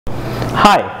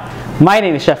Hi, my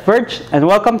name is Chef Verge and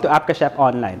welcome to APCA Chef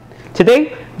Online.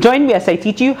 Today, join me as I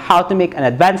teach you how to make an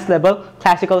advanced level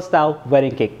classical style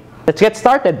wedding cake. Let's get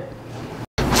started.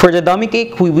 For the dummy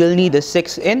cake, we will need a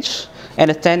 6-inch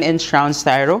and a 10-inch round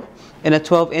styro and a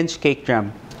 12-inch cake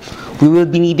drum. We will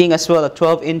be needing as well a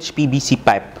 12-inch PVC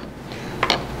pipe,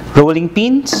 rolling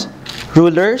pins,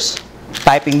 rulers,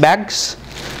 piping bags,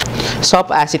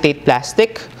 soft acetate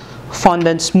plastic,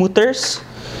 fondant smoothers,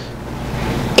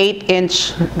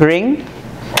 8-inch ring,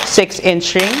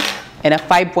 6-inch ring, and a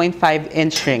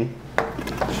 5.5-inch ring.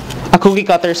 A cookie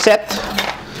cutter set,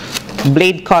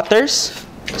 blade cutters,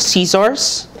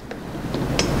 scissors,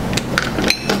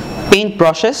 paint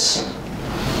brushes,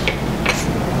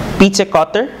 pizza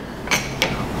cutter,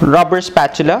 rubber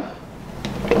spatula,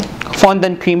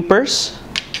 fondant crimpers,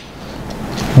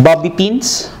 bobby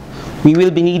pins. We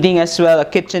will be needing as well a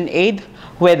kitchen aid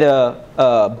with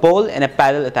a bowl and a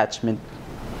paddle attachment.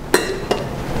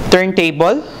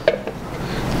 Turntable,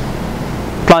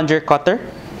 plunger cutter,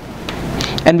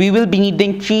 and we will be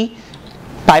needing 3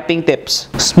 piping tips.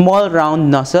 Small round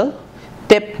nozzle,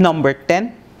 tip number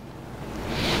 10,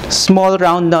 small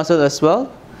round nozzle as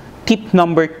well, tip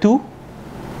number 2,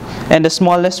 and the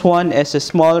smallest one is a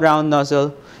small round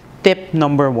nozzle, tip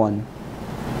number 1.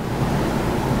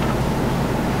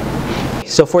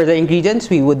 So for the ingredients,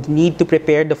 we would need to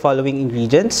prepare the following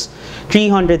ingredients: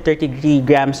 333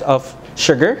 grams of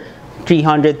sugar,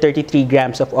 333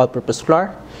 grams of all-purpose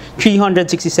flour,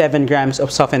 367 grams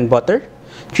of softened butter,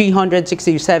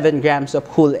 367 grams of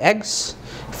whole eggs,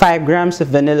 5 grams of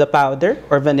vanilla powder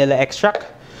or vanilla extract.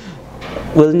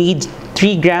 We'll need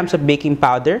 3 grams of baking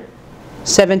powder,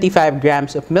 75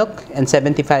 grams of milk, and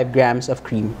 75 grams of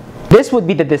cream. This would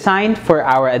be the design for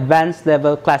our advanced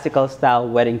level classical style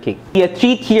wedding cake. A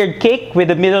 3-tiered cake with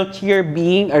the middle tier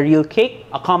being a real cake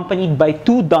accompanied by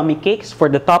 2 dummy cakes for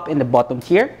the top and the bottom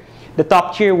tier. The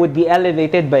top tier would be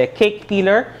elevated by a cake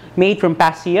peeler made from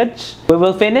passage. We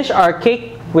will finish our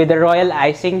cake with a royal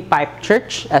icing pipe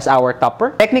church as our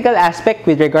topper. Technical aspect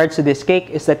with regards to this cake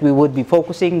is that we would be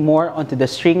focusing more onto the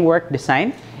string work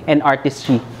design and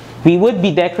artistry. We would be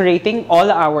decorating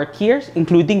all our tiers,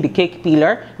 including the cake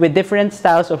peeler, with different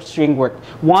styles of string work.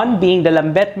 One being the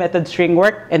Lambette method string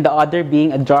work and the other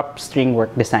being a drop string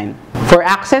work design. For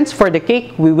accents for the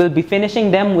cake, we will be finishing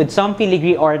them with some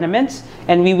filigree ornaments,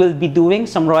 and we will be doing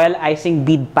some royal icing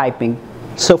bead piping.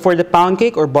 So for the pound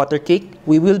cake or butter cake,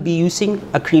 we will be using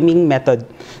a creaming method.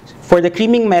 For the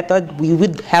creaming method, we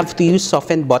would have to use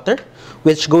softened butter,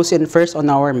 which goes in first on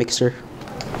our mixer.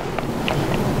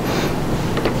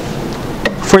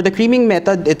 For the creaming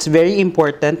method, it's very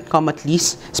important, at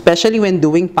least, especially when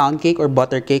doing pound cake or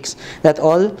butter cakes, that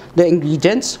all the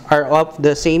ingredients are of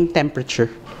the same temperature.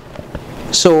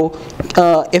 So,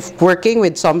 if working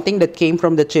with something that came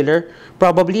from the chiller,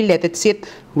 probably let it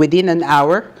sit within an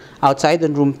hour outside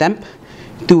on room temp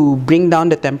to bring down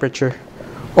the temperature.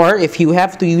 Or if you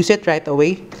have to use it right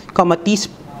away, at least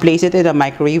place it in a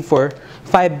microwave for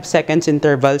 5 seconds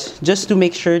intervals just to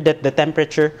make sure that the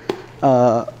temperature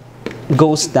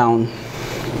goes down.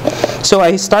 So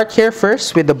I start here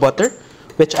first with the butter,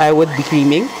 which I would be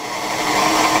creaming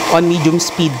on medium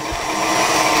speed.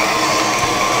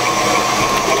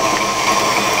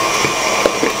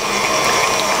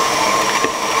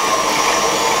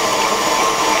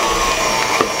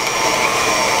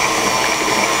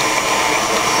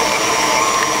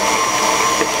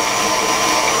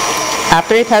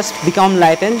 After it has become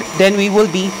lightened, then we will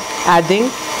be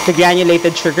adding the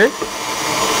granulated sugar.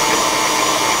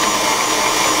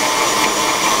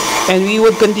 And we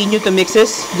would continue to mix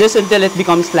this just until it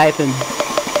becomes lightened.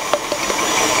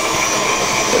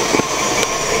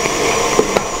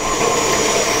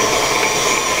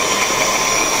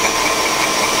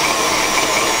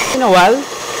 In a while,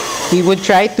 we would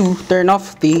try to turn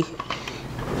off the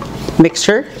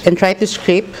mixture and try to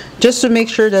scrape just to make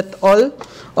sure that all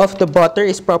of the butter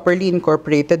is properly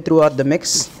incorporated throughout the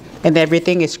mix and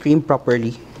everything is creamed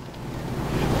properly.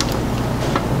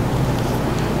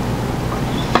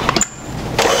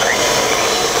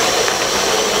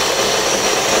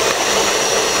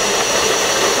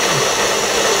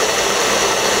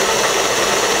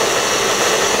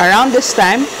 Around this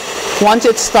time, once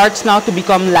it starts now to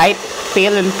become light,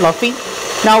 pale, and fluffy,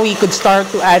 now we could start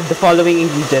to add the following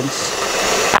ingredients.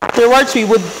 Afterwards, we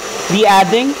would be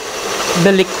adding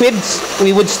the liquids.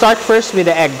 We would start first with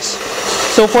the eggs.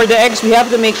 So for the eggs, we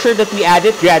have to make sure that we add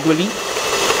it gradually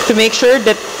to make sure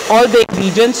that all the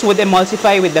ingredients would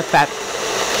emulsify with the fat.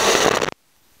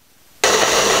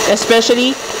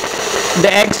 Especially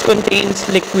the eggs contains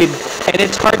liquid and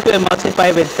it's hard to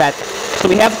emulsify with fat. So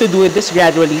we have to do this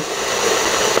gradually.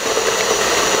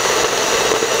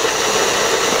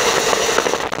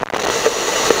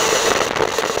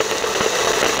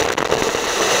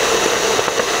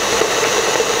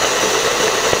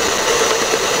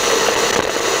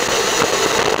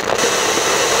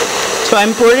 So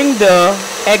I'm pouring the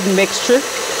egg mixture,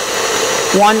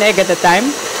 one egg at a time,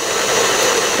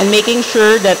 and making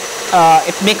sure that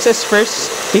it mixes first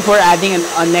before adding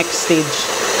a next stage.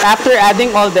 After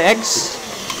adding all the eggs,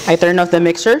 I turn off the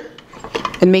mixer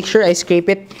and make sure I scrape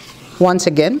it once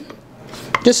again,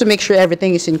 just to make sure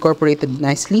everything is incorporated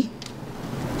nicely.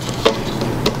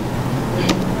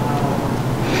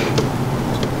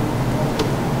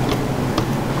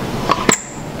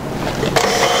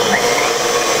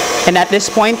 And at this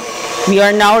point, we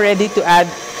are now ready to add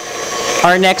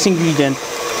our next ingredient.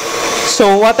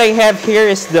 So what I have here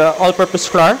is the all-purpose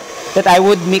flour that I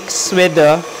would mix with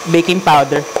the baking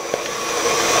powder.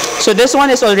 So this one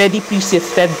is already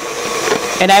pre-sifted,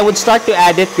 and I would start to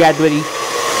add it gradually.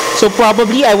 So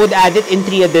probably I would add it in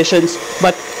 3 additions,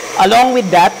 but along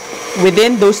with that,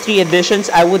 within those 3 additions,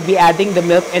 I would be adding the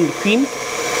milk and cream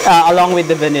along with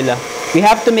the vanilla. We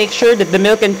have to make sure that the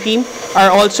milk and cream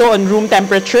are also on room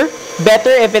temperature.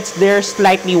 Better if they're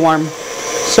slightly warm.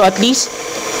 So at least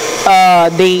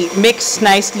they mix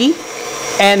nicely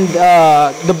and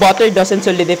the butter doesn't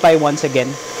solidify once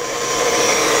again.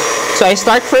 So I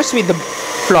start first with the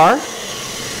flour.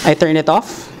 I turn it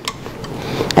off.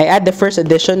 I add the first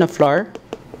addition of flour,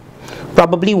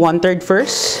 probably 1/3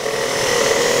 first.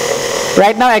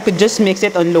 Right now I could just mix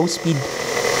it on low speed.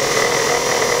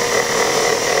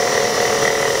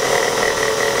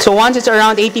 So once it's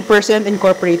around 80%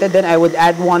 incorporated, then I would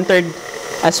add 1/3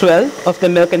 as well of the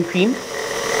milk and cream.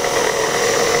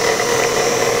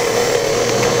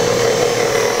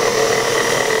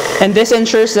 And this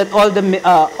ensures that all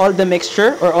the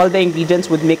mixture or all the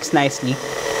ingredients would mix nicely.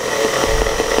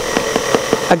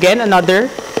 Again,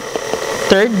 another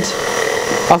 1/3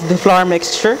 of the flour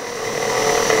mixture,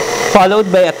 followed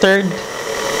by a 1/3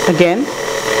 again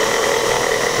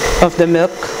of the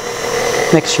milk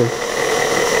mixture.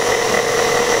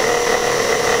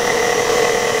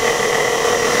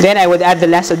 Then I would add the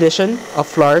last addition of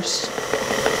flours.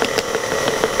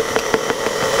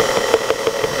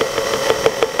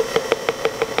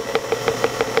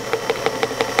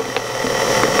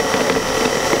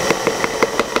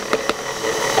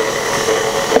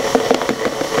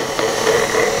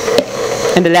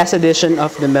 And the last addition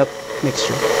of the milk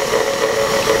mixture.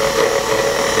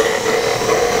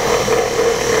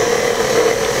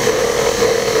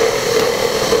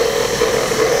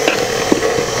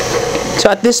 So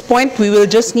at this point, we will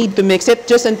just need to mix it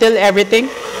just until everything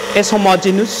is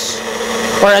homogeneous,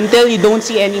 or until you don't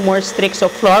see any more streaks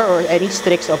of flour or any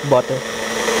streaks of butter.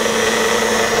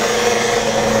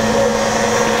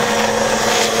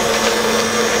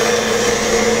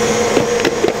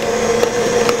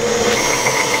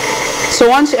 So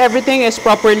once everything is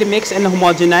properly mixed and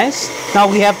homogenized, now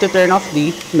we have to turn off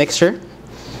the mixer.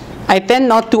 I tend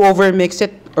not to over mix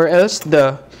it, or else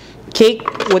the cake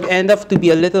would end up to be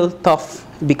a little tough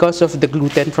because of the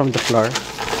gluten from the flour.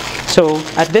 So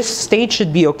at this stage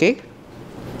should be okay.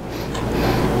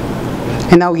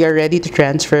 And now we are ready to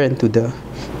transfer into the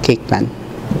cake pan.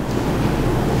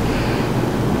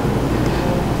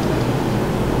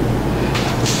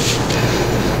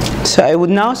 So I would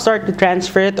now start to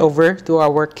transfer it over to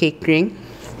our cake ring.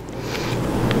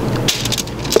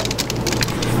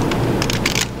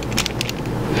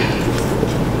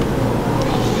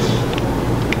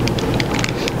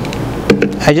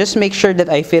 I just make sure that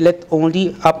I fill it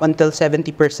only up until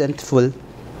 70% full.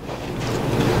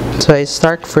 So I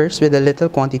start first with a little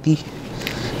quantity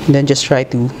and then just try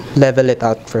to level it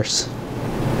out first.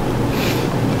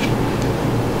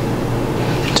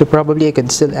 So probably I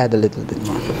could still add a little bit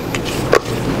more.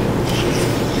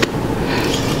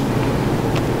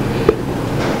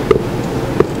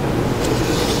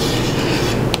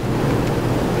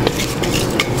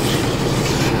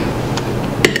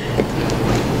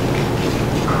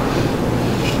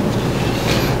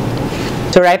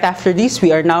 So right after this,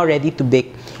 we are now ready to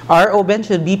bake. Our oven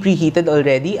should be preheated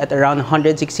already at around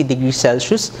 160 degrees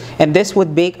Celsius, and this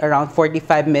would bake around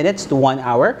 45 minutes to 1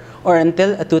 hour, or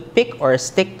until a toothpick or a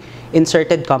stick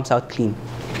inserted comes out clean.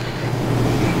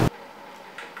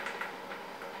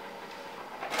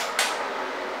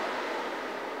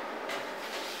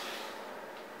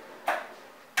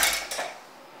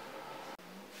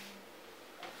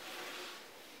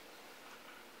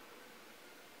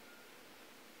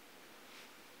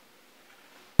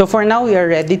 So for now, we are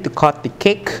ready to cut the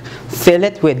cake, fill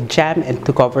it with jam, and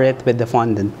to cover it with the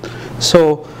fondant.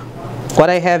 So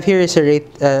what I have here is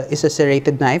a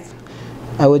serrated knife.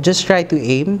 I would just try to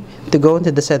aim to go into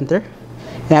the center,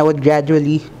 and I would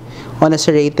gradually, on a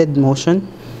serrated motion,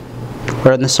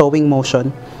 or on a sewing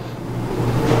motion,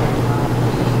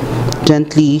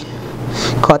 gently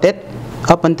cut it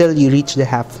up until you reach the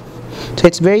half. So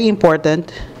it's very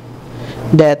important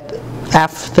that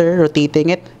after rotating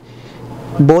it,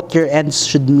 both your ends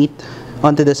should meet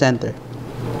onto the center.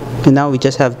 And now we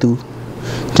just have to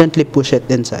gently push it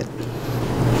inside.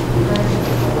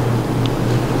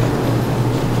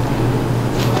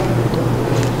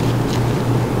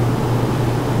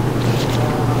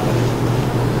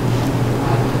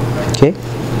 Okay.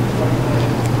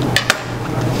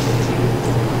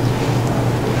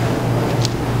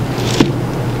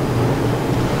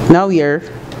 Now we are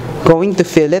going to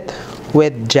fill it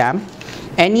with jam.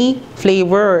 Any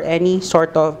flavor or any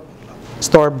sort of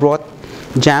store-bought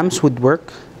jams would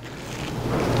work.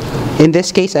 In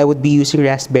this case, I would be using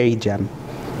raspberry jam.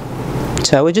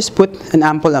 So I would just put an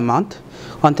ample amount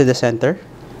onto the center.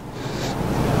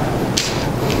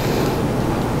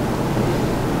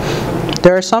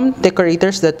 There are some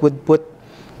decorators that would put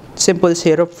simple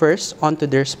syrup first onto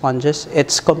their sponges.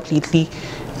 It's completely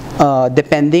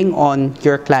depending on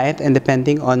your client and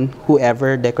depending on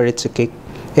whoever decorates the cake.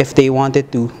 If they want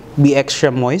it to be extra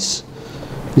moist,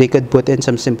 they could put in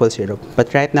some simple syrup.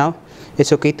 But right now,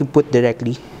 it's okay to put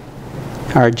directly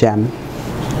our jam.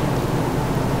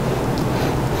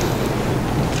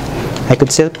 I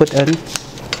could still put in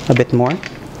a bit more.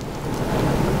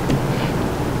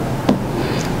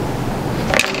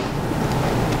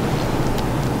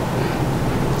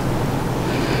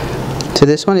 So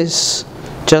this one is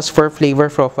just for flavor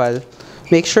profile.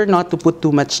 Make sure not to put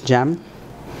too much jam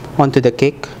onto the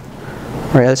cake,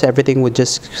 or else everything would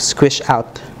just squish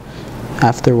out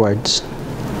afterwards.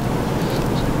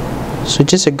 So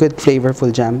just a good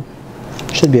flavorful jam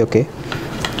should be okay.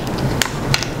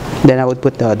 Then I would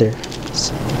put the other.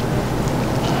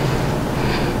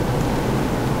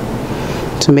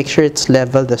 So make sure it's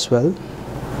leveled as well.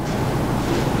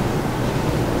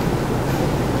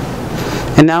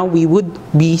 And now we would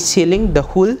be sealing the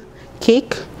whole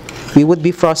cake. We would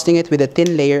be frosting it with a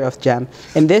thin layer of jam.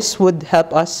 And this would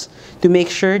help us to make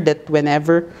sure that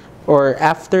whenever or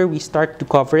after we start to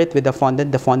cover it with the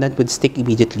fondant would stick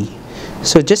immediately.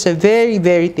 So just a very,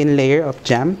 very thin layer of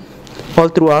jam all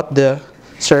throughout the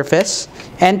surface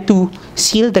and to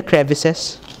seal the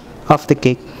crevices of the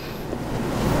cake.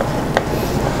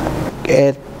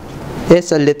 It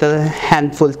is a little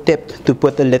handful tip to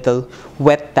put a little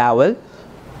wet towel,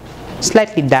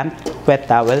 slightly damp wet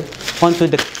towel, onto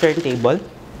the turntable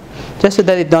just so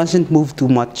that it doesn't move too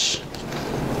much.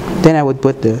 Then I would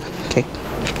put the cake.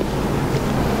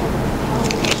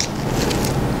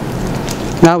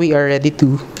 Now we are ready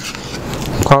to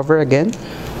cover again.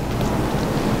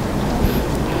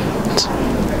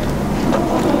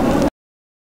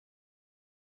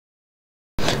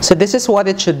 So this is what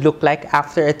it should look like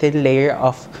after a thin layer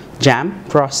of jam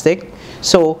frosting.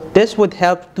 So this would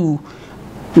help to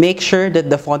make sure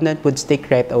that the fondant would stick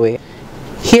right away.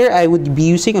 Here I would be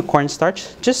using a cornstarch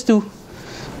just to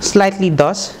slightly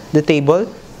dust the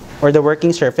table or the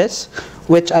working surface,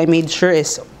 which I made sure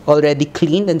is already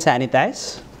cleaned and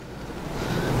sanitized.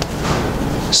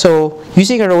 So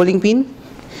using a rolling pin,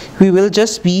 we will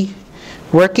just be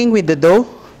working with the dough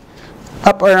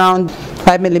up around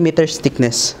 5mm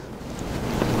thickness.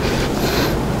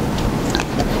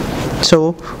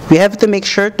 So we have to make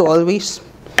sure to always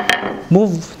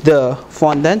move the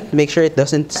fondant, make sure it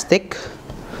doesn't stick,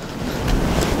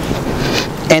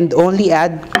 and only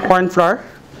add corn flour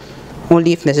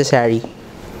only if necessary.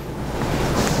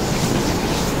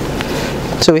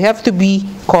 So we have to be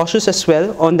cautious as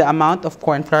well on the amount of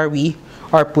corn flour we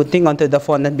are putting onto the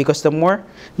fondant, because the more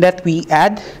that we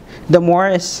add, the more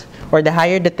is, or the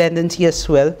higher the tendency as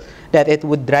well that it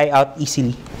would dry out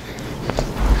easily.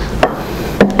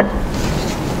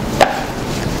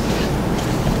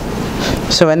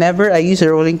 So whenever I use a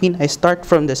rolling pin, I start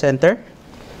from the center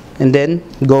and then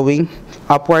going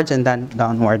upwards and then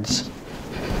downwards.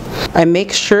 I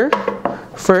make sure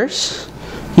first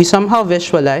you somehow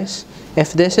visualize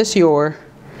if this is your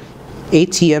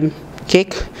 8 cm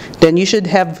cake, then you should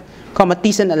have come at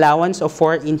least an allowance of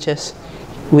 4 inches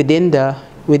within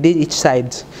each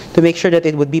sides to make sure that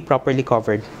it would be properly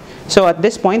covered. So at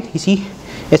this point, you see,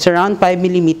 it's around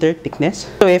 5mm thickness.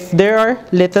 So if there are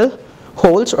little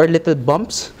holes or little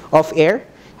bumps of air,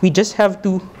 we just have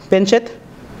to pinch it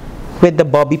with the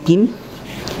bobby pin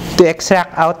to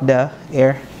extract out the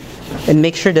air and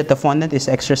make sure that the fondant is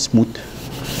extra smooth.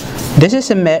 This is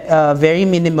a very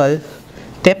minimal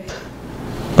tip,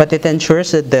 but it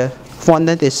ensures that the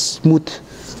fondant is smooth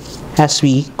as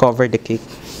we cover the cake.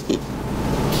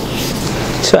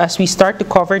 So as we start to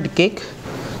cover the cake,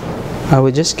 I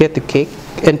will just get the cake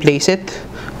and place it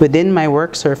within my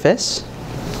work surface.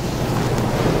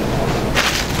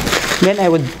 Then I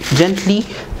would gently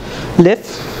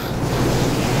lift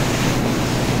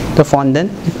the fondant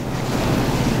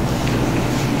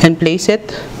and place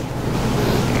it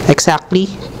exactly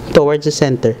towards the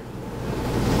center.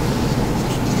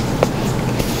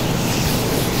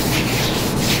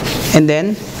 And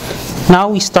then now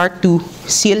we start to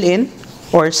seal in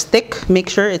or stick. Make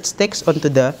sure it sticks onto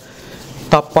the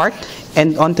top part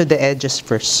and onto the edges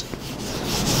first.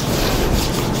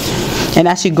 And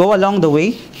as you go along the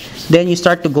way, then you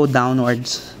start to go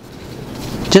downwards,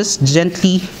 just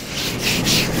gently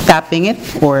tapping it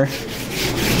or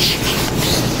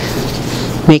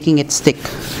making it stick.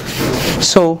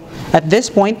 So at this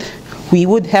point we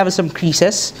would have some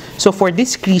creases. So for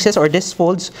these creases or these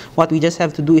folds, what we just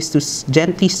have to do is to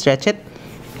gently stretch it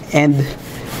and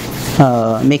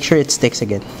make sure it sticks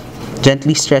again.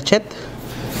 Gently stretch it,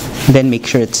 then make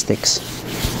sure it sticks.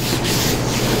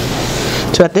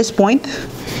 So at this point,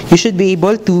 you should be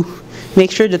able to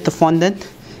make sure that the fondant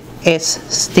is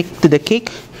stick to the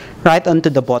cake right onto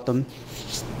the bottom.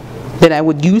 Then I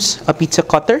would use a pizza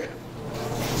cutter,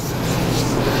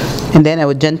 and then I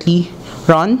would gently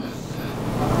run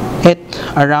it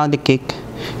around the cake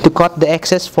to cut the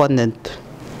excess fondant.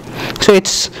 So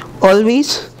it's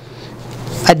always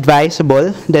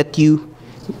advisable that you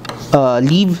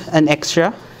leave an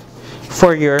extra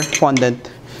for your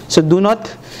fondant. So do not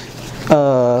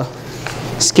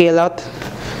scale out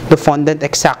the fondant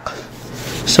exact.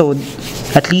 So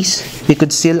at least we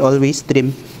could still always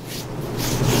trim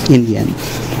in the end.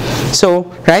 So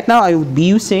right now I would be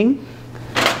using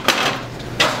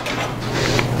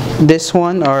this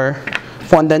one, or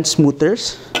fondant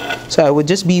smoothers. So I would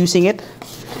just be using it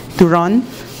to run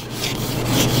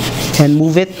and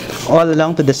move it all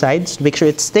along to the sides to make sure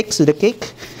it sticks to the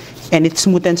cake and it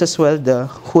smoothens as well the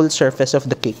whole surface of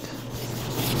the cake.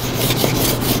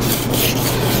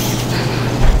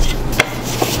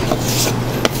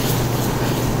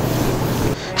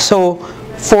 So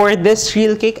for this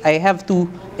real cake, I have to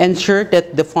ensure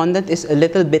that the fondant is a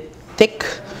little bit thick,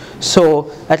 so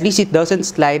at least it doesn't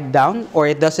slide down or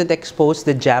it doesn't expose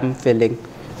the jam filling.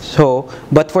 So,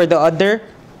 but for the other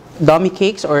dummy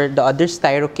cakes or the other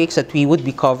styro cakes that we would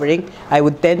be covering, I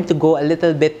would tend to go a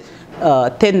little bit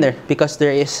thinner because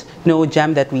there is no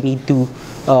jam that we need to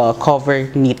cover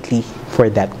neatly for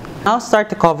that. Now start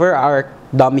to cover our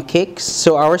dummy cakes.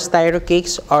 So our styro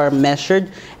cakes are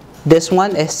measured. This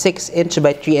one is 6 inch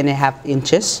by 3.5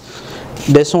 inches.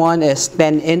 This one is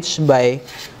 10 inch by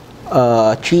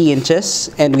 3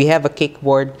 inches, and we have a cake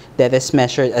board that is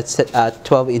measured at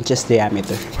 12 inches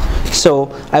diameter. So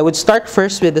I would start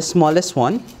first with the smallest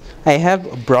one. I have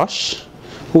a brush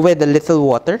with a little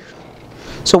water.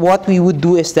 So what we would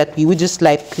do is that we would just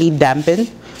lightly dampen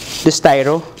the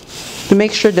styro to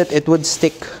make sure that it would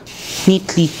stick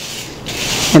neatly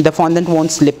and the fondant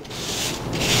won't slip.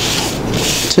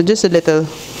 So just a little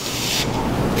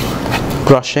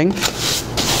brushing.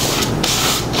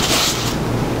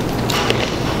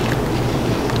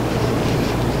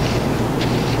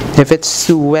 If it's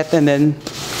too wet, and then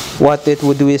what it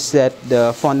would do is that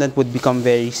the fondant would become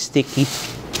very sticky.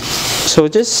 So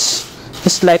just a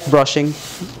slight brushing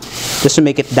just to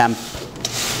make it damp.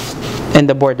 And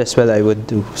the board as well I would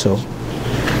do so,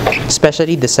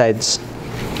 especially the sides.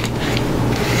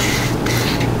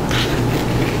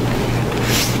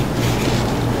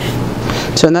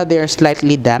 So now they are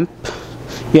slightly damp.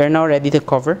 We are now ready to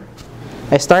cover.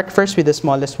 I start first with the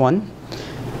smallest one.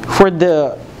 For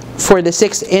the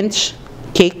 6 inch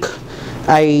cake,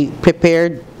 I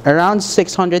prepared around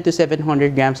 600 to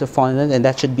 700 grams of fondant, and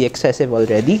that should be excessive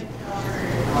already.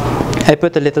 I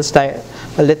put a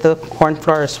little corn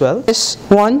flour as well. This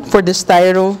one, for the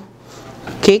styro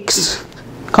cakes,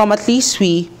 at least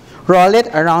we roll it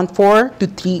around 3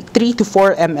 to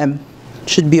 4 mm.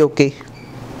 Should be okay.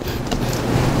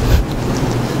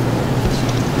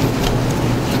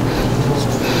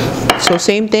 So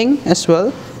same thing as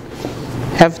well.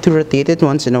 Have to rotate it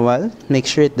once in a while. Make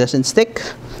sure it doesn't stick.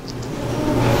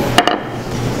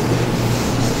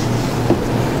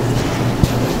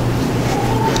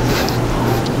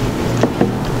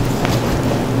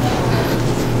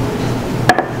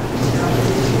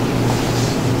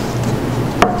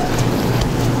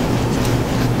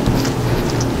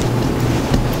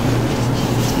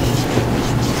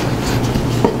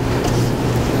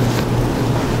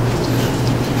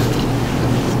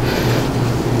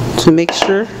 So make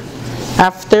sure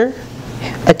after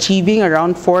achieving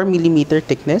around 4 millimeter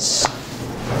thickness,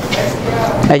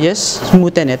 I just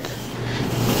smoothen it.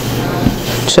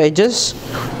 So I just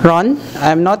run.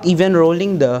 I'm not even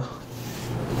rolling the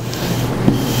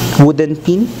wooden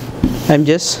pin. I'm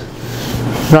just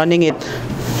running it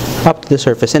up to the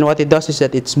surface, and what it does is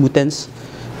that it smoothens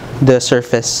the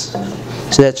surface.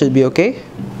 So that should be okay.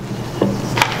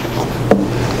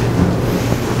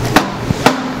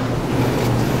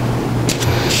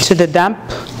 To the damp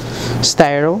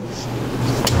styro,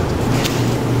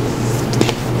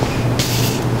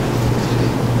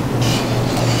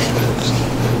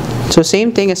 so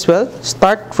same thing as well.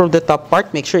 Start from the top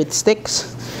part, make sure it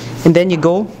sticks, and then you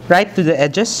go right to the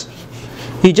edges.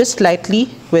 You just slightly,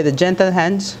 with the gentle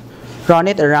hands, run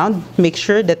it around. Make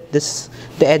sure that the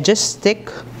edges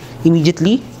stick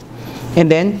immediately,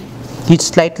 and then you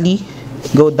slightly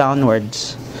go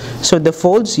downwards. So the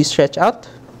folds you stretch out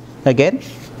again,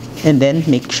 and then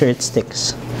make sure it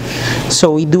sticks.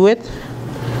 So we do it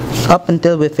up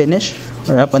until we finish,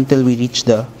 or up until we reach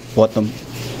the bottom.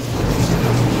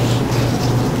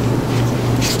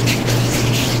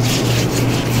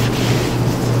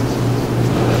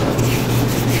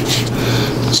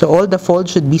 So all the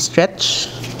folds should be stretched.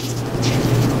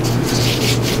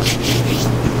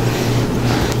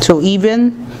 So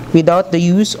even without the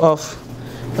use of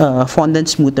fondant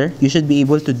smoother, you should be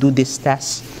able to do this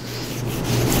task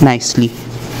nicely.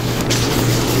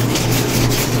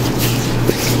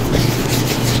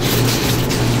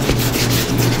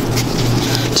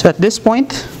 So at this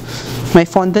point, my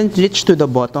fondant reached to the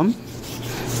bottom.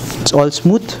 It's all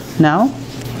smooth now.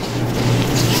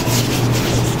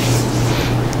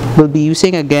 We'll be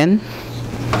using again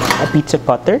a pizza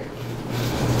cutter.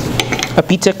 A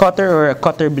pizza cutter or a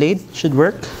cutter blade should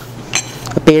work.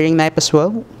 A paring knife as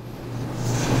well.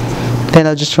 Then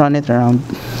I'll just run it around.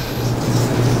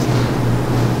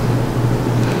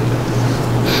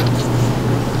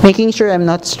 Making sure I'm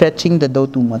not stretching the dough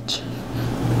too much.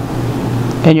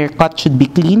 And your cut should be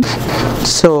clean.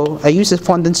 So I use a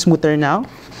fondant smoother now.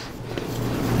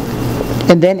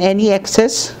 And then any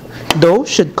excess dough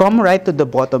should come right to the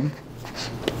bottom.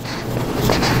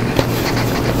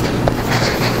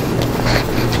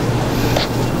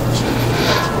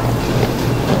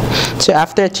 So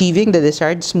after achieving the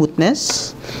desired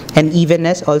smoothness and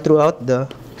evenness all throughout the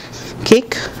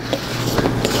cake,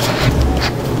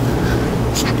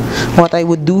 what I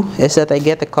would do is that I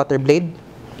get a cutter blade,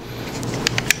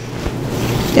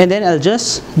 and then I'll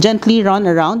just gently run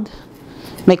around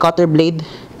my cutter blade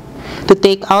to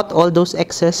take out all those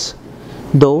excess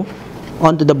dough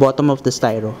onto the bottom of the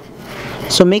styro.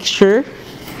 So make sure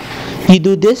you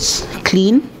do this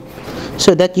clean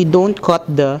so that you don't cut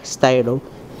the styro.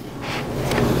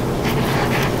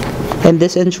 And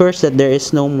this ensures that there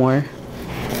is no more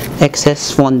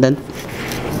excess fondant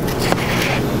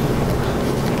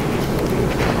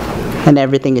and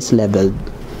everything is leveled.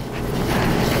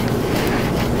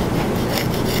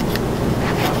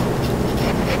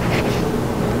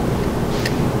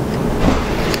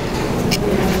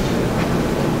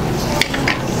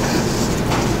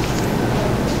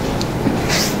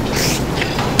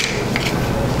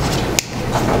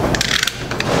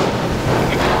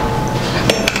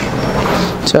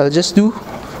 So I'll just do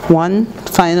one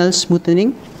final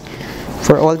smoothing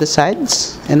for all the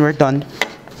sides and we're done.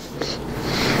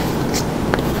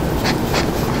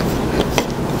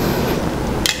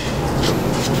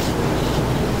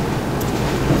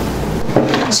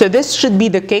 So this should be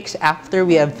the cakes after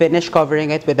we have finished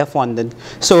covering it with the fondant.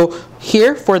 So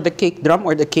here for the cake drum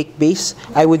or the cake base,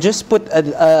 I would just put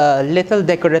a little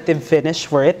decorative finish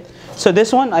for it. So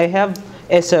this one I have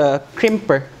is a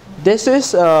crimper. This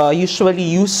is usually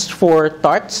used for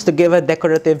tarts to give a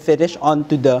decorative finish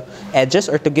onto the edges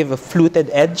or to give a fluted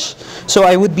edge. So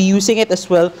I would be using it as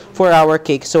well for our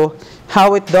cake. So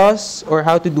how it does or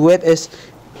how to do it is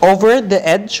over the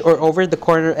edge or over the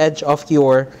corner edge of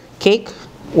your cake,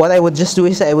 what I would just do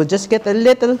is I would just get a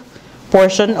little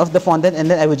portion of the fondant and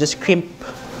then I would just crimp.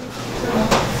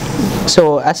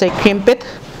 So as I crimp it,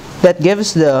 that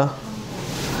gives the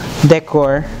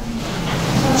decor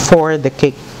for the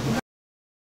cake.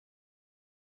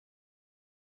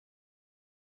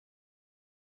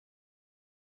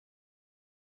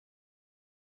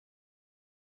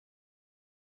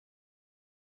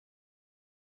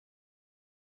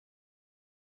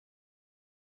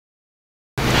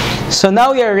 So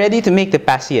now we are ready to make the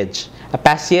passage. A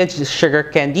passage is sugar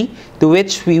candy to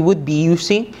which we would be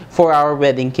using for our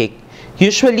wedding cake.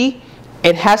 Usually,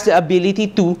 it has the ability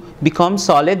to become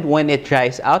solid when it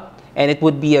dries out, and it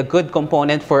would be a good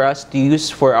component for us to use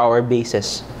for our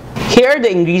bases. Here are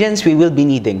the ingredients we will be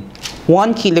needing.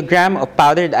 1 kilogram of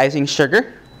powdered icing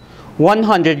sugar,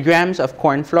 100 grams of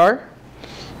corn flour,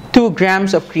 2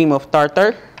 grams of cream of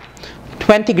tartar,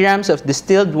 20 grams of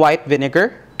distilled white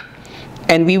vinegar,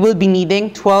 and we will be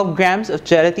needing 12 grams of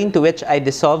gelatin to which I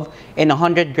dissolve in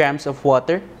 100 grams of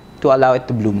water to allow it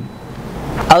to bloom.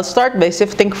 I'll start by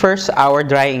sifting first our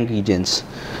dry ingredients.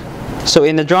 So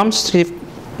in the drum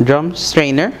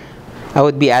strainer, I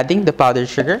would be adding the powdered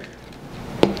sugar,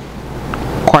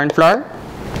 corn flour,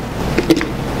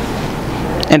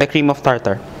 and the cream of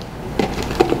tartar.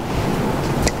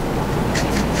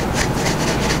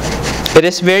 It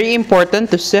is very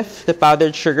important to sift the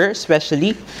powdered sugar,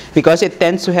 especially because it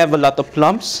tends to have a lot of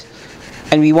lumps,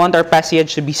 and we want our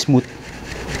passage to be smooth.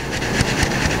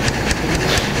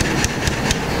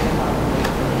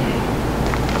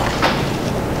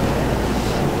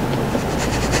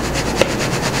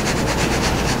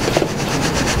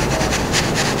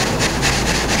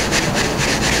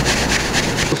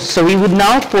 So we would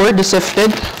now pour the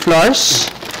sifted flours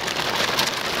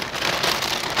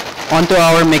onto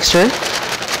our mixer.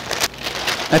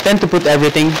 I tend to put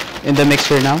everything in the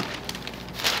mixer now.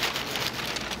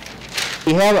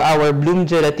 We have our bloom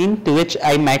gelatin, to which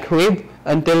I microwave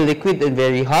until liquid and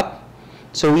very hot.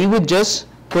 So we would just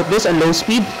put this on low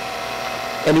speed,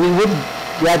 and we would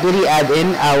gradually add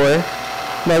in our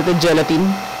melted gelatin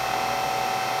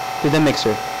to the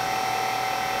mixer.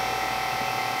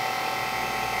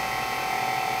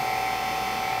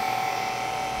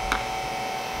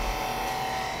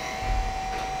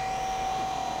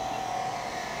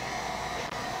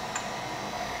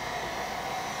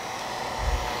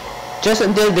 Just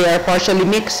until they are partially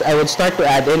mixed, I would start to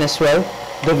add in as well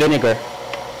the vinegar.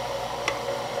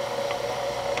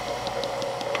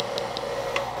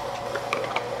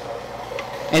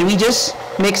 And we just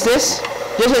mix this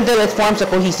just until it forms a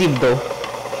cohesive dough.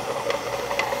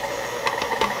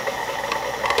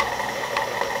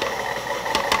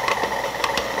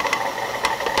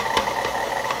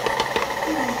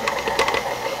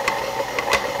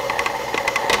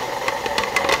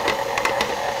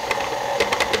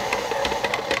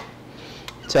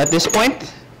 So at this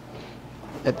point,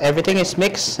 that everything is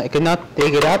mixed, I cannot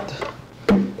take it out.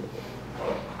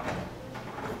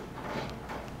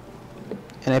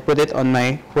 And I put it on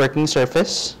my working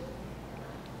surface,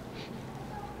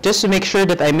 just to make sure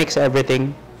that I mix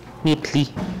everything neatly.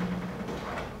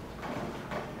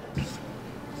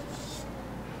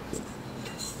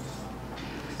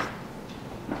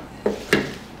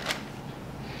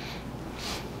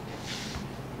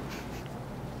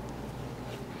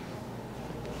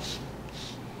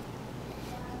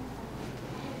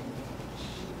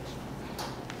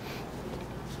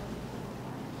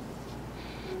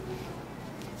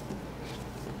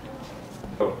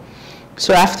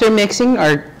 So after mixing,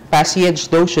 our passage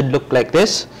dough should look like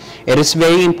this. It is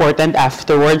very important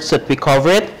afterwards that we cover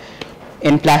it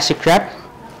in plastic wrap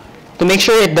to make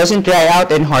sure it doesn't dry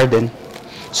out and harden.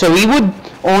 So we would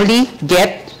only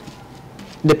get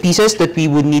the pieces that we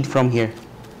would need from here.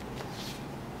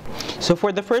 So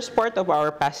for the first part of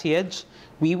our passage,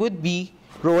 we would be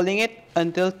rolling it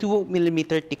until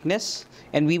 2mm thickness,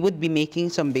 and we would be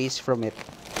making some base from it.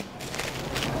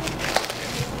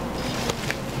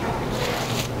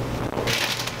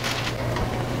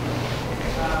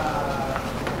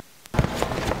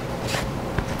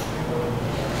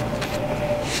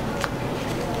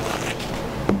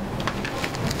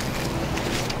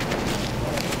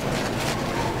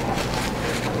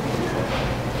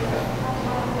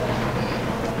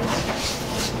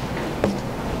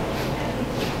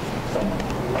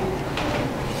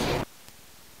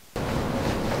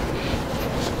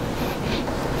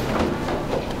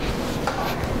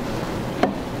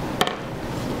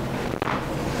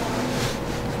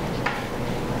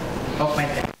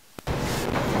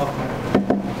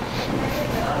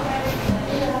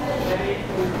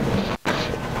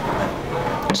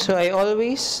 So I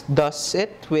always dust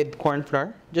it with corn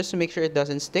flour just to make sure it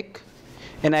doesn't stick,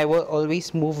 and I will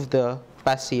always move the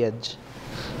passage.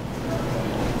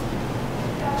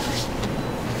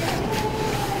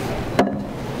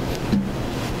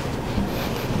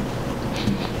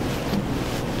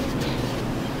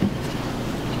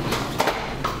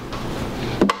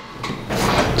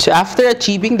 So after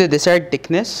achieving the desired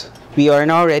thickness, we are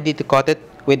now ready to cut it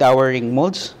with our ring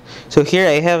molds. So here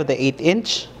I have the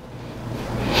 8-inch.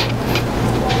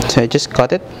 So I just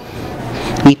cut it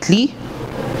neatly,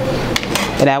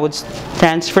 and I would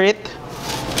transfer it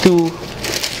to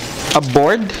a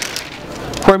board.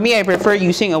 For me, I prefer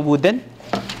using a wooden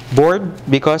board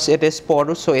because it is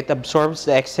porous, so it absorbs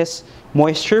the excess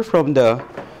moisture from the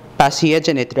passage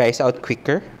and it dries out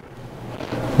quicker.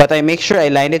 But I make sure I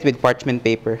line it with parchment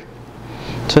paper.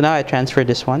 So now I transfer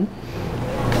this one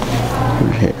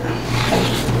here.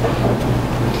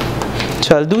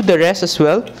 So I'll do the rest as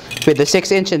well with the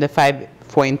 6-inch and the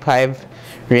 5.5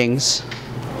 rings.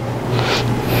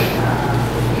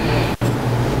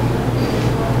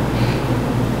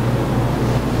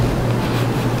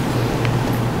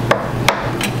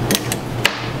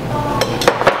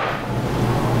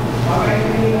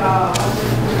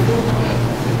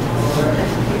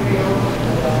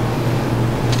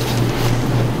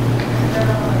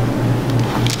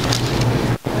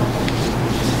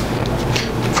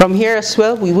 From here as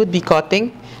well, we would be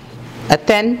cutting a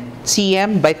 10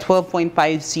 cm by 12.5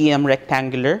 cm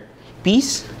rectangular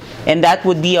piece, and that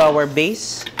would be our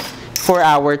base for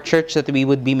our church that we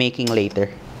would be making later.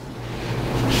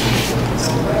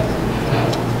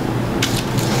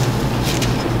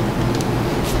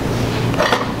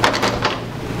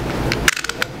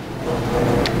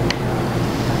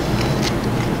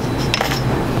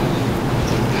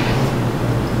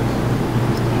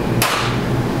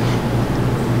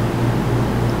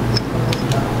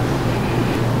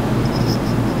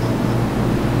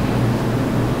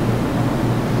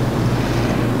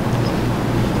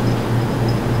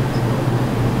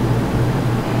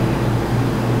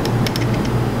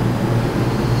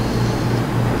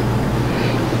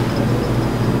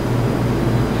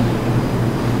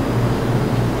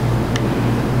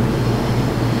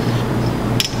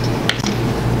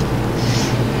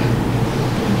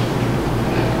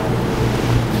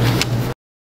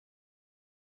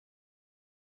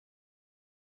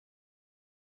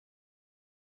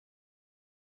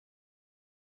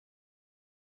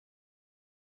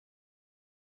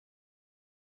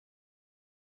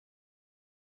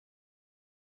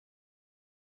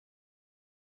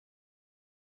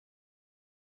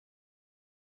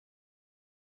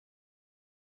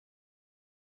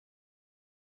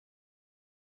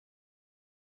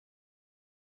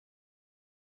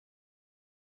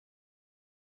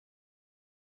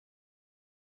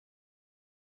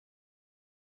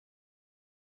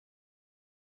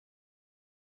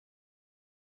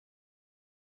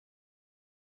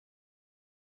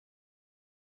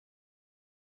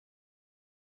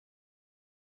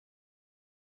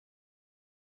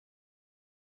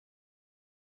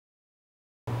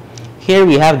 Here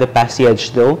we have the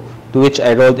passage dough, to which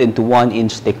I rolled into 1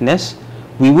 inch thickness.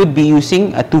 We would be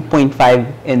using a 2.5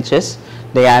 inches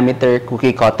diameter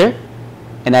cookie cutter,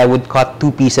 and I would cut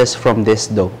 2 pieces from this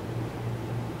dough.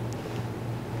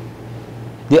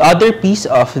 The other piece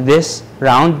of this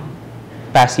round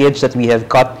passage that we have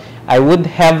cut, I would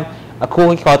have a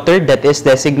cookie cutter that is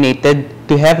designated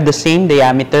to have the same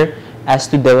diameter as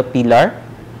to the pillar,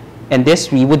 and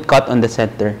this we would cut on the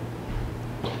center.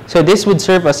 So this would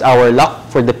serve as our lock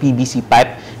for the PVC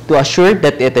pipe to assure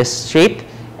that it is straight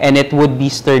and it would be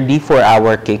sturdy for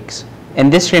our cakes.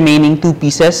 And this remaining 2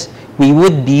 pieces we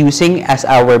would be using as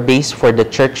our base for the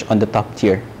church on the top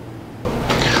tier.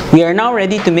 We are now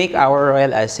ready to make our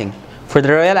royal icing. For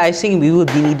the royal icing, we will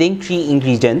be needing 3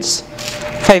 ingredients: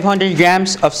 500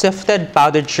 grams of sifted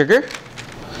powdered sugar,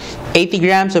 80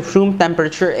 grams of room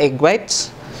temperature egg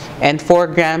whites, and 4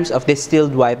 grams of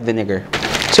distilled white vinegar.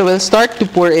 So we'll start to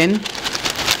pour in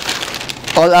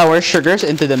all our sugars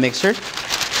into the mixer.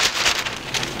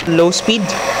 Low speed.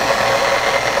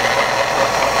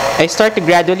 I start to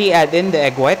gradually add in the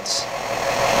egg whites.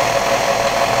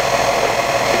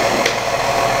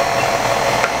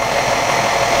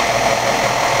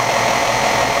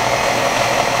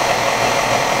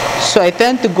 So I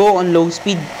tend to go on low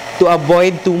speed to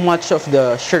avoid too much of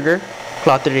the sugar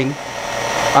cluttering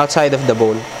outside of the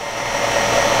bowl.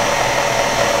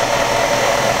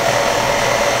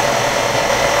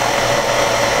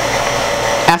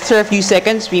 After a few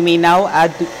seconds, we may now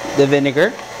add the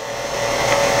vinegar.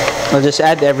 I'll just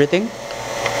add everything.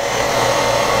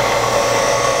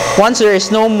 Once there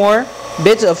is no more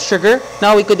bits of sugar,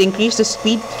 now we could increase the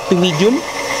speed to medium,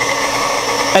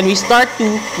 and we start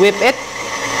to whip it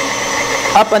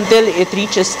up until it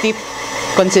reaches stiff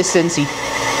consistency.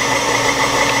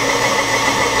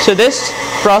 So this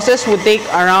process would take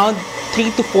around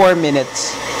 3 to 4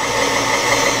 minutes.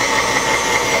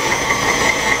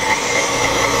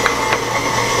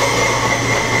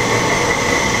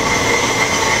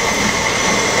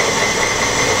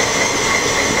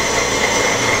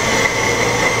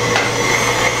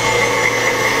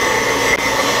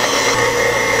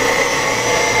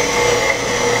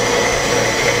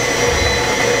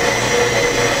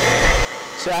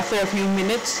 So after a few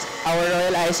minutes, our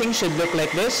royal icing should look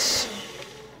like this.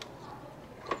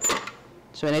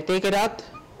 So when I take it out,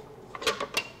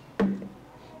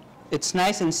 it's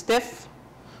nice and stiff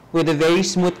with a very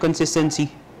smooth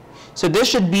consistency. So this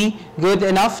should be good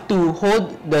enough to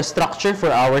hold the structure for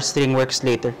our string works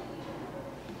later.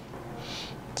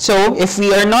 So if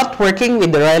we are not working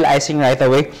with the royal icing right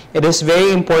away, it is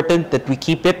very important that we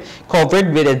keep it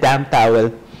covered with a damp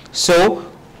towel. So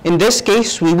in this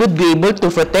case, we would be able to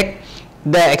protect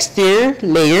the exterior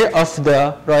layer of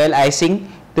the royal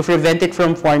icing to prevent it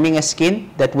from forming a skin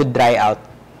that would dry out.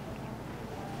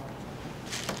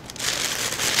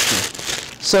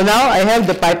 So now I have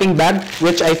the piping bag,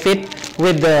 which I fit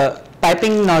with the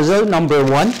piping nozzle number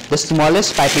 1, the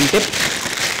smallest piping tip.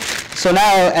 So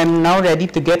now I'm now ready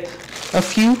to get a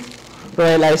few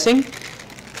royal icing.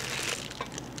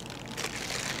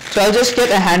 So I'll just get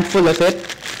a handful of it.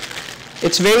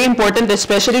 It's very important,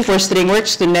 especially for string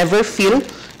works, to never fill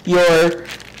your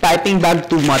piping bag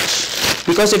too much.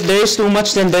 Because if there is too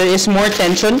much, then there is more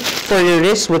tension for your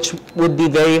wrist, which would be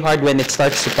very hard when it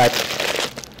starts to pipe.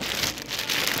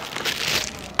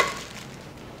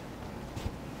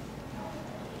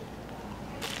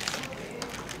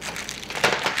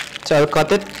 So I'll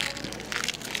cut it,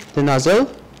 the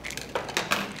nozzle.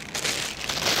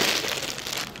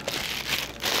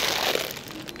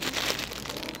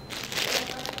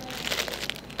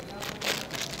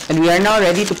 And we are now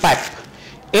ready to pipe.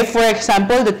 If, for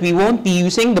example, that we won't be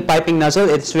using the piping nozzle,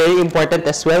 it's very important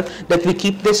as well that we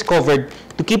keep this covered.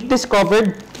 To keep this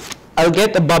covered, I'll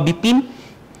get a bobby pin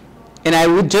and I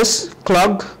would just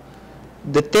clog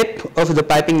the tip of the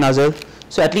piping nozzle,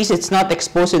 so at least it's not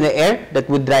exposed in the air. That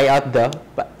would dry out the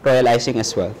royal icing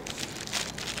as well.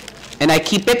 And I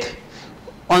keep it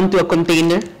onto a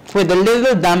container with a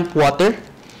little damp water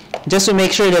just to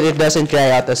make sure that it doesn't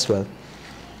dry out as well.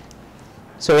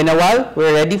 So in a while,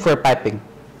 we're ready for piping.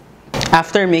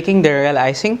 After making the royal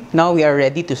icing, now we are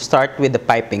ready to start with the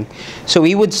piping. So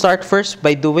we would start first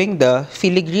by doing the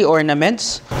filigree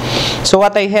ornaments. So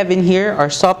what I have in here are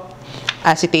soft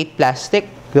acetate plastic,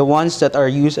 the ones that are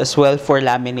used as well for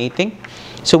laminating.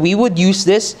 So we would use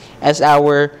this as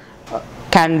our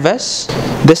canvas.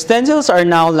 The stencils are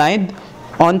now lined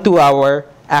onto our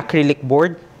acrylic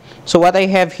board. So what I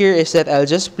have here is that I'll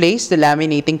just place the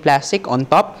laminating plastic on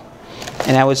top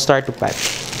and I would start to pipe.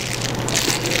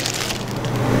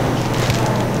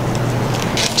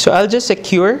 So I'll just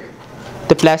secure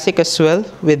the plastic as well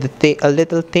with a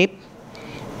little tape,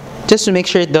 just to make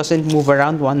sure it doesn't move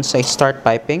around once I start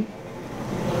piping.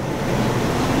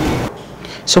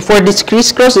 So for this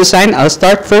crisscross design, I'll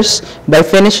start first by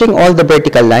finishing all the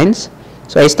vertical lines.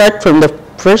 So I start from the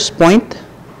first point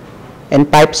and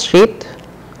pipe straight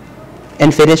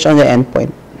and finish on the end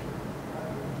point.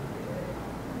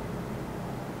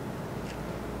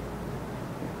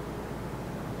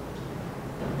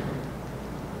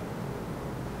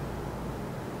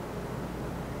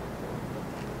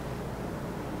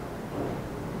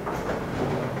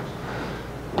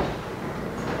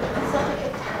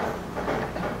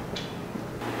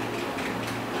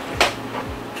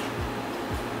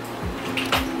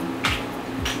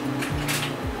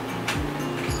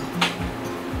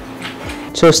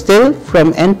 So still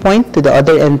from end point to the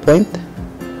other end point.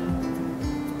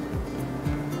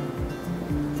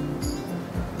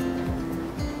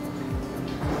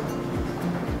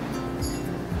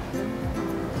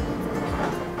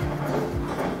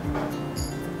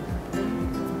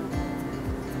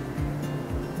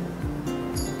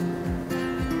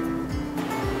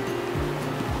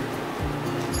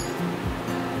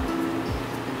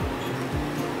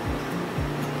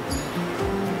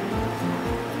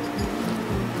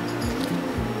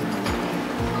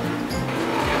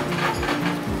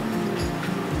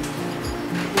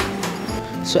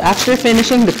 So after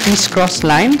finishing the crisscross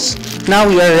lines, now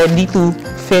we are ready to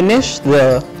finish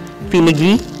the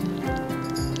filigree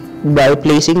by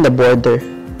placing the border.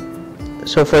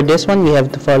 So for this one, we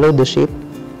have to follow the shape.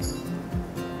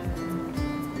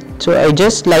 So I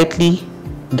just lightly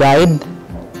guide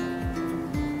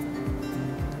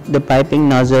the piping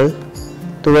nozzle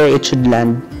to where it should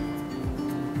land,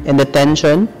 and the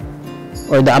tension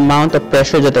or the amount of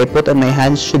pressure that I put on my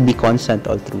hands should be constant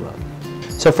all throughout.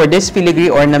 So for this filigree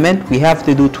ornament, we have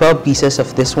to do 12 pieces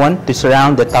of this one to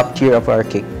surround the top tier of our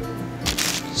cake.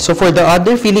 So for the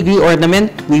other filigree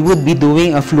ornament, we would be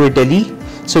doing a fleur-de-lis.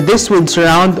 So this would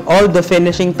surround all the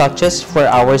finishing touches for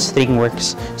our string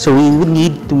works. So we would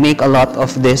need to make a lot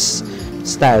of this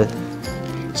style.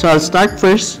 So I'll start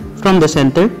first from the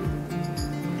center.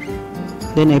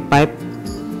 Then I pipe.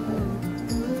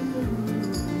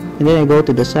 And then I go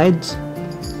to the sides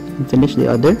and finish the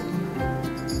other.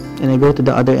 And I go to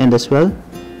the other end as well.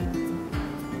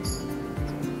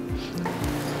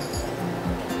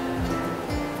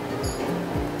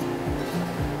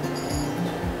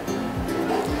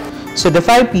 So the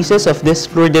 5 pieces of this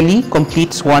fleur-de-lis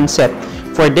completes one set.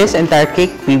 For this entire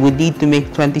cake, we would need to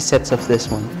make 20 sets of this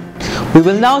one. We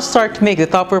will now start to make the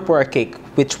topper for our cake,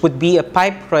 which would be a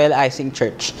pipe royal icing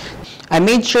church. I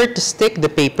made sure to stick the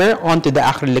paper onto the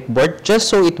acrylic board just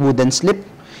so it wouldn't slip.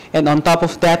 And on top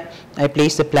of that, I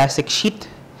placed the plastic sheet,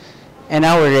 and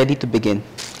now we're ready to begin.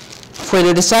 For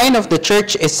the design of the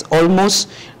church, it's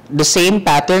almost the same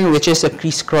pattern, which is a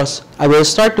crisscross. I will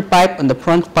start to pipe on the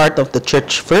front part of the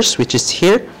church first, which is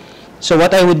here. So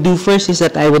what I would do first is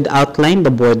that I would outline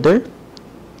the border,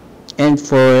 And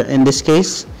for in this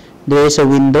case, there is a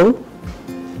window.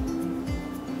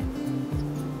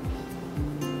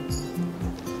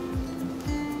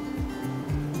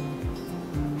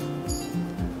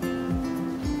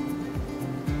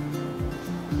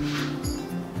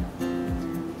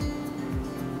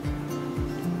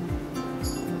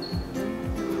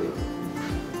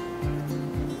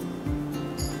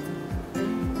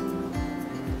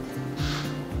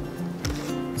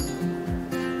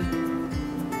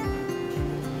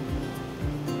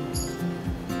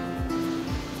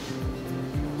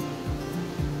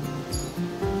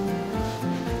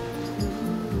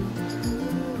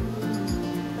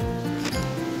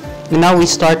 And now we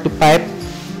start to pipe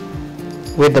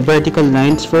with the vertical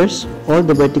lines first. All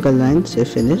the vertical lines are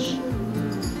finished.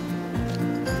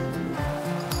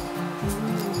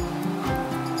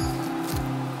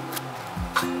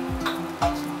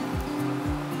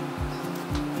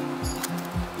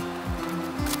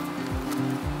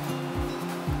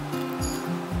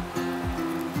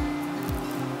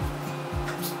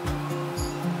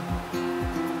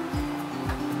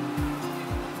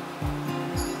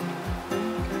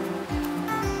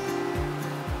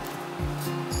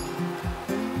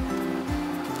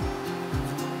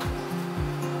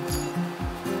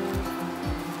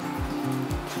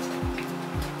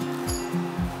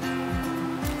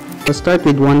 Let's start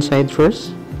with one side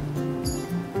first.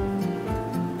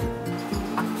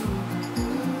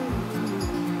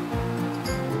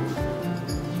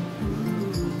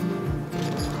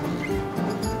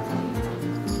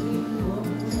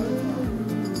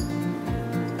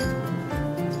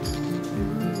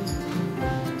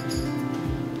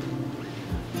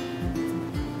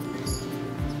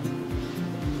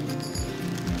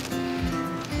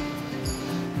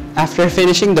 After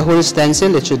finishing the whole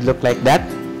stencil, it should look like that.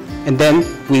 And then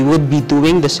we would be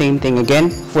doing the same thing again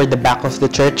for the back of the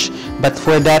church. But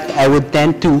for that, I would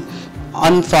tend to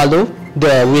unfollow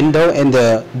the window and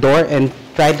the door and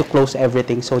try to close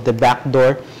everything so the back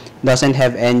door doesn't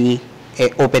have any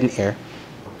open air.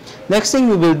 Next thing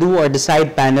we will do are the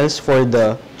side panels for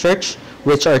the church,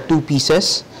 which are 2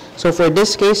 pieces. So for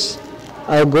this case,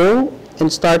 I'll go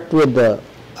and start with the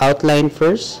outline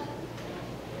first.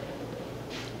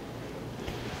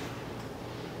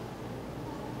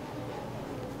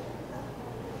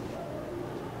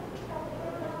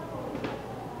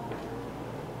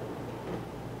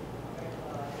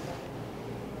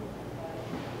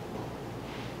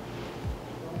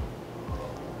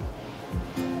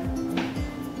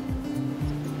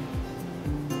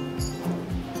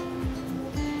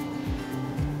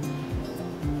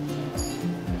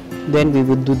 Then we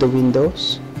would do the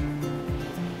windows.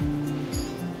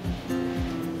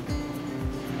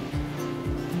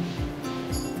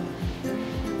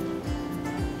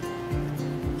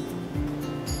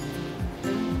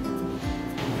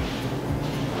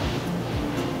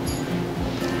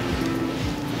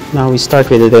 Now we start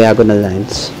with the diagonal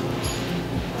lines.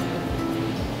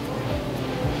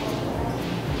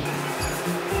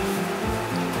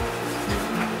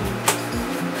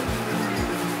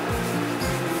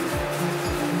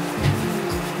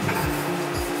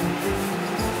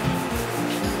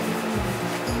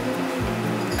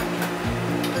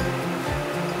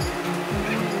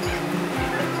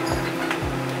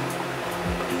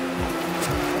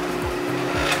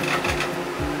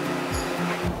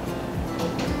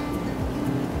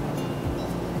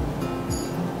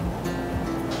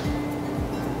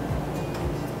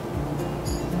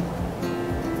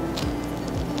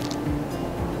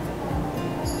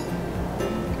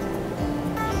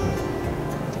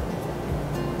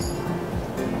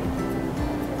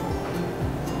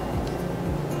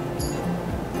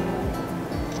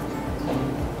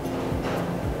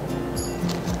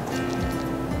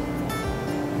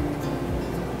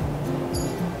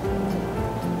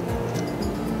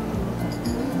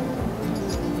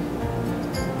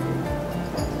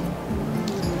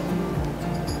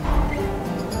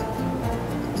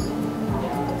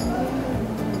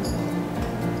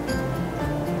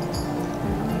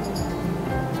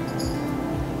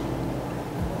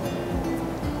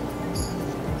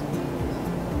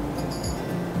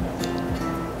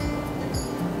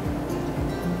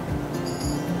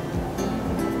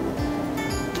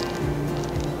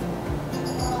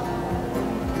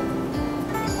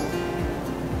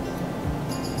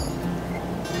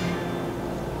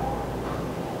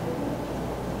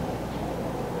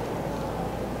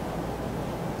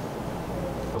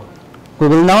 We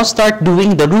will now start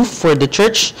doing the roof for the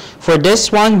church. For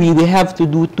this one, we will have to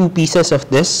do 2 pieces of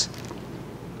this.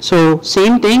 So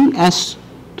same thing as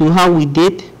to how we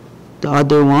did the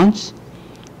other ones.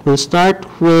 We'll start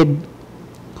with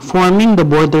forming the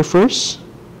border first,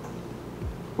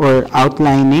 or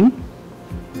outlining.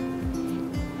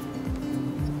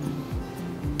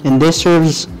 And this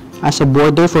serves as a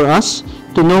border for us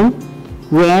to know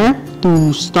where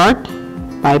to start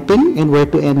piping and where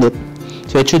to end it.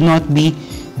 So it should not be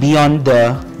beyond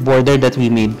the border that we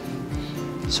made.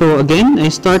 So again, I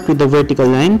start with the vertical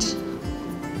lines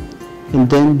and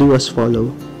then do as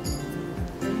follow.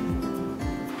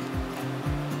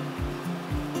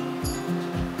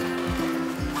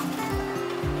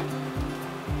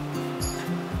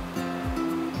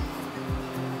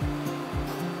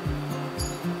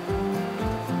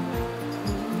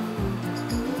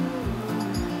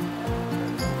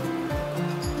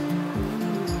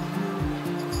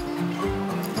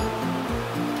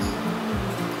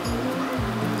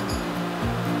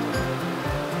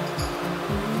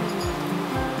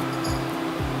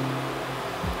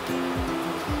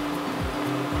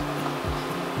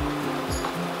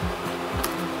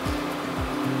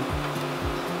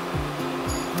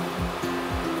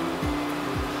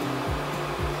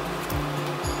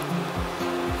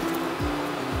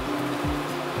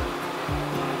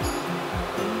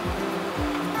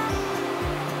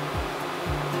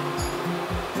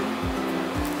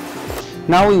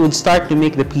 Now we would start to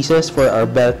make the pieces for our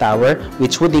bell tower,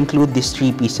 which would include these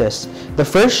 3 pieces. The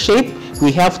first shape,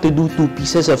 we have to do 2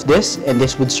 pieces of this, and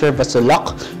this would serve as a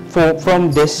lock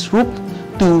from this rope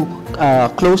to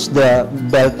close the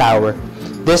bell tower.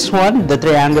 This one, the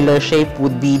triangular shape,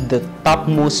 would be the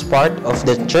topmost part of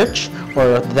the church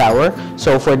or the tower.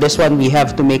 So for this one, we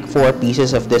have to make 4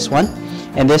 pieces of this one.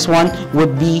 And this one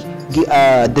would be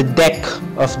the deck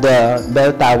of the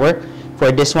bell tower.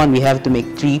 For this one, we have to make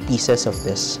 3 pieces of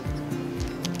this.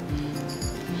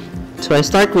 So I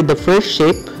start with the first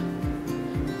shape.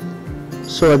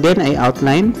 So again, I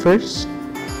outline first.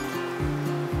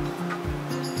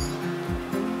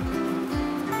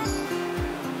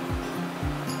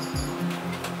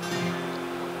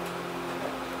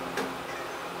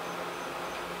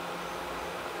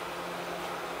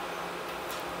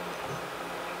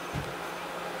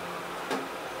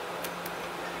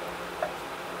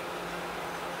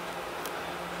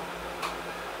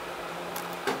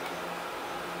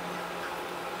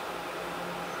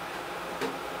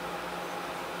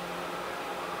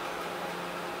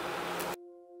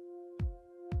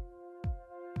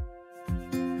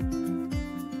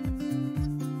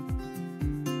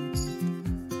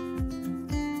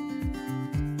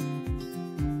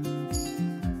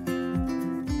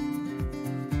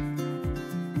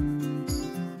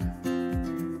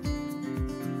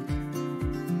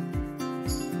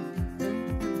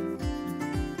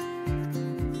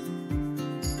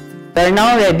 We are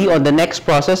now ready on the next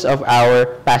process of our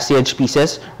passage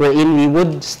pieces, wherein we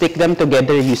would stick them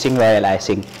together using royal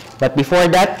icing. But before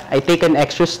that, I take an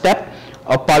extra step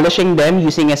of polishing them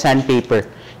using a sandpaper.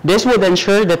 This would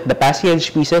ensure that the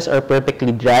passage pieces are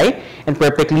perfectly dry and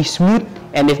perfectly smooth,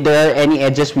 and if there are any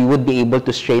edges, we would be able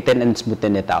to straighten and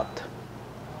smoothen it out.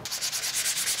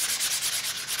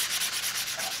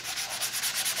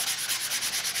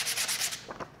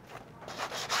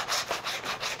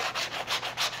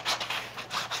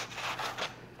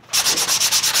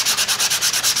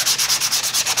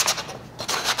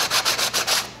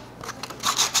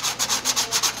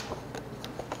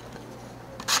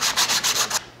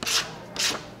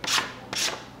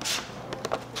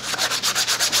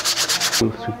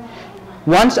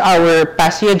 Once our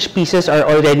passage pieces are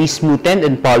already smoothened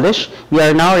and polished, we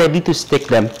are now ready to stick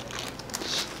them.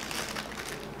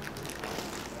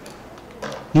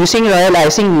 Using royal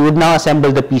icing, we would now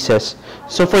assemble the pieces.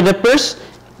 So for the first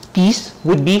piece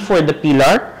would be for the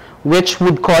pillar, which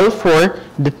would call for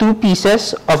the 2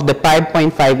 pieces of the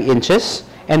 5.5 inches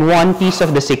and 1 piece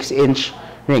of the 6-inch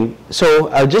ring. So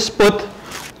I'll just put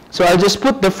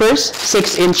the first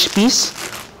 6-inch piece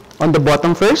on the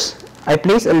bottom first. I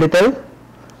place a little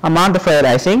amount of royal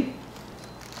icing,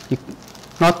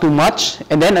 not too much,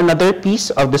 and then another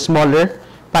piece of the smaller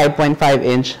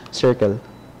 5.5-inch circle.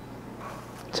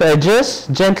 So I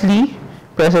just gently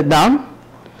press it down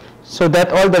so that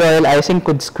all the royal icing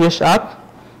could squish up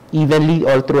evenly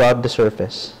all throughout the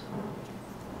surface.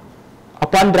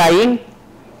 Upon drying,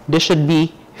 this should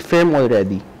be firm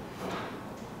already.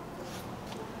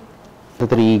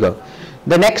 There you go.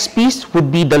 The next piece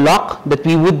would be the lock that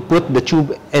we would put the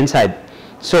tube inside.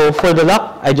 So for the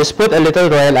lock, I just put a little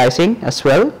royal icing as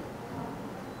well,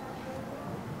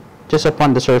 just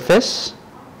upon the surface,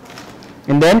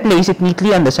 and then place it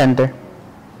neatly on the center.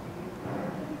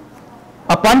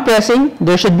 Upon pressing,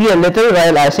 there should be a little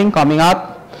royal icing coming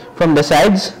out from the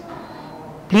sides.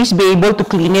 Please be able to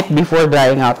clean it before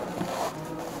drying out.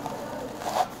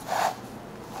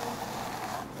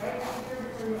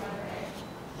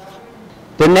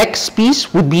 The next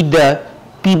piece would be the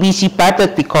PVC pipe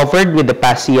that we covered with the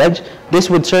passage. This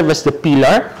would serve as the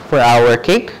pillar for our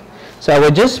cake. So I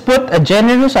will just put a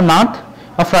generous amount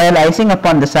of royal icing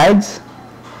upon the sides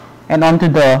and onto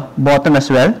the bottom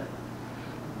as well.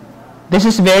 This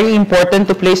is very important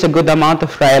to place a good amount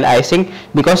of royal icing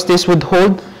because this would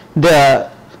hold the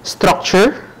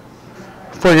structure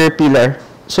for your pillar.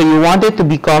 So you want it to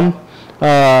become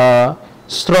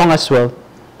strong as well.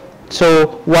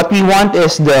 So what we want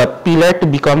is the pillar to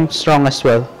become strong as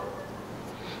well.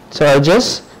 So I'll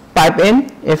just pipe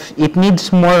in. If it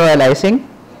needs more royal icing,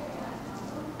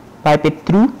 pipe it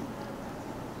through.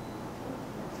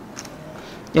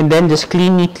 And then just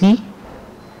clean neatly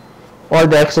all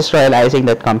the excess royal icing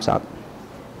that comes out.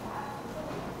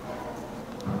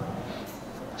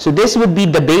 So this would be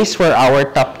the base for our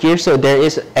top tier, so there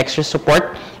is extra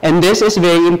support, and this is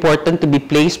very important to be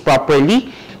placed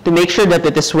properly to make sure that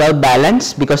it is well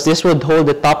balanced, because this would hold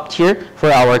the top tier for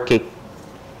our cake.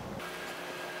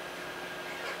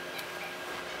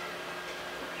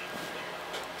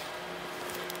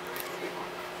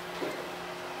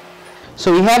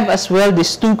 So we have as well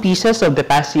these two pieces of the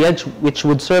passage which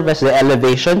would serve as the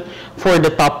elevation for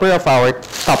the topper of our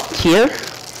top tier.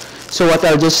 So what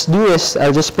I'll just do is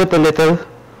I'll just put a little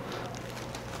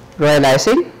royal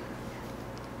icing.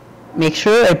 Make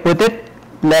sure I put it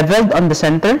leveled on the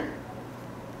center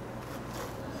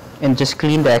and just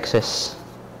clean the excess.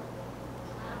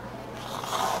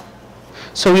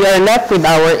 So we are left with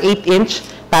our 8-inch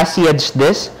passage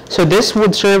disc. So this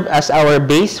would serve as our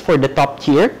base for the top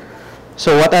tier.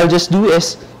 So what I'll just do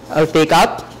is I'll take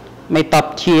out my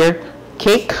top tier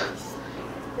cake.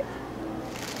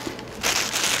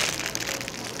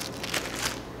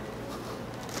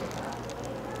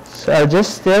 So I'll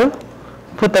just still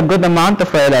put a good amount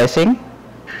of royal icing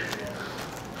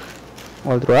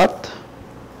all throughout.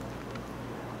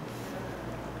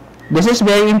 This is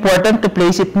very important to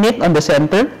place it neat on the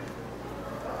center.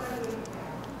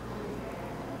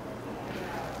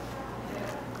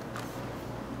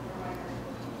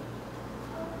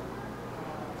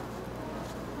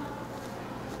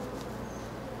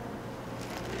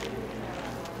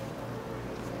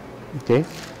 Okay.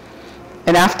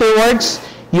 And afterwards,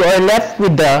 you are left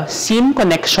with the seam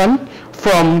connection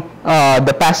from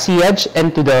the passage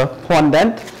and to the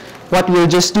fondant. What we'll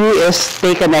just do is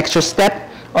take an extra step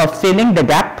of filling the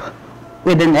gap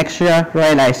with an extra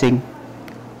royal icing.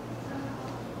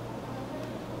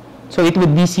 So it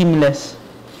would be seamless.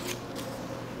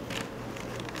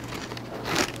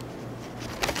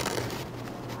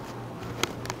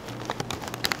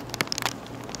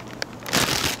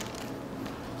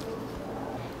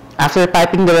 After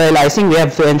piping the royal icing, we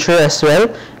have to ensure as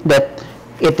well that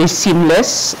it is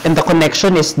seamless and the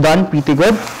connection is done pretty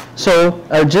good. So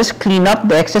I'll just clean up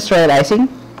the excess royal icing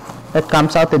that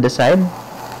comes out to the side.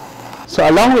 So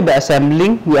along with the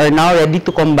assembling, we are now ready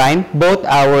to combine both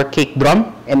our cake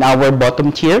drum and our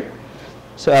bottom tier.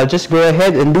 So I'll just go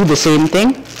ahead and do the same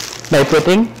thing by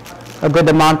putting a good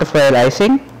amount of royal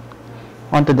icing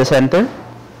onto the center.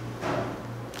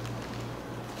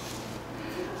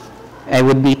 I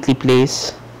would neatly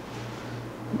place,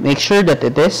 make sure that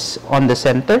it is on the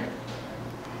center,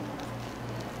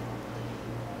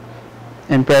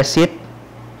 and press it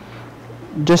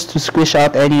just to squish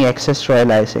out any excess royal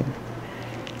icing.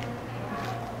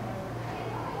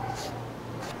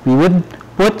 We would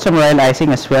put some royal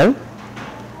icing as well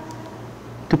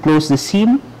to close the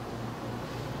seam.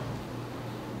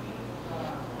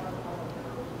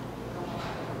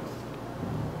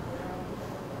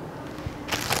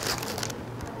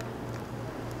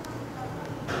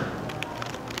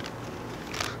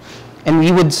 And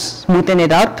we would smoothen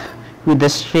it out with a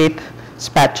straight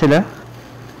spatula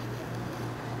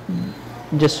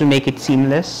just to make it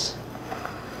seamless.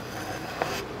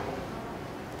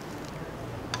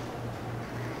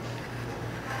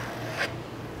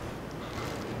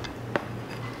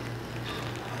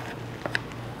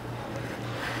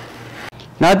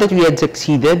 Now that we had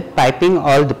succeeded piping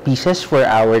all the pieces for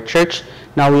our church,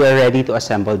 now we are ready to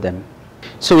assemble them.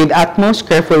 So with utmost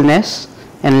carefulness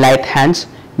and light hands,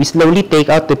 we slowly take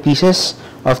out the pieces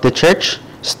of the church,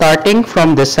 starting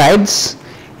from the sides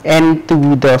and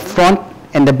to the front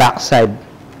and the back side.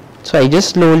 So I just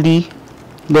slowly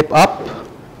lift up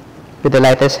with the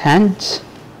lightest hands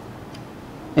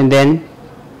and then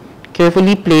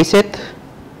carefully place it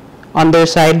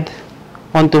underside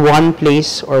onto one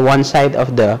place or one side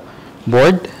of the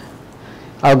board.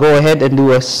 I'll go ahead and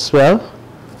do as well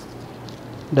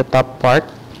the top part.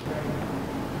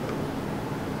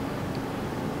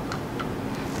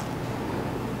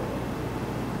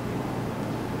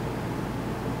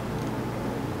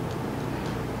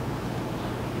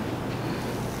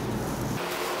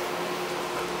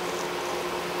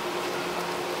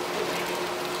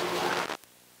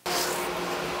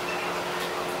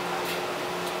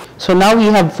 So now we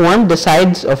have formed the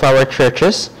sides of our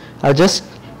churches. I'll just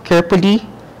carefully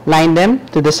line them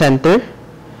to the center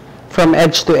from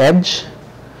edge to edge.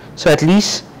 So at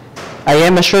least I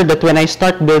am assured that when I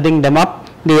start building them up,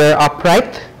 they are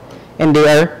upright and they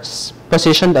are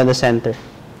positioned on the center.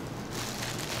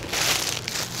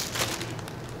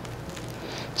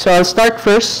 So I'll start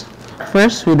first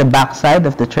with the back side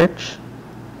of the church.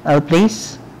 I'll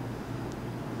place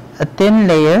a thin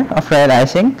layer of royal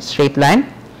icing, straight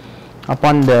line,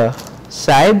 upon the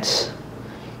sides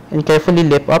and carefully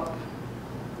lift up.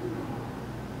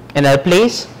 And I'll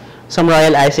place some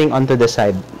royal icing onto the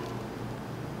side.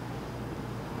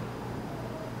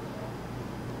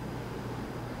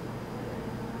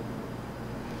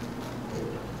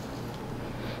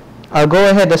 I'll go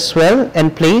ahead as well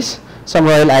and place some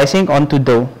royal icing onto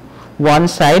the one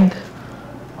side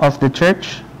of the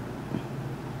church.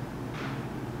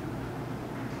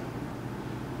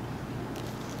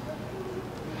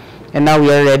 And now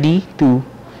we are ready to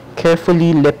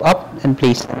carefully lift up and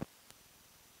place them.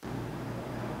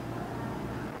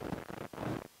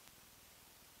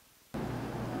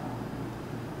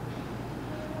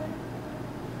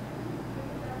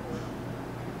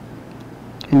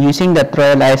 And using that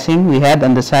royal icing we had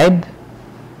on the side,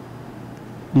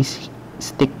 we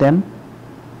stick them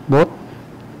both.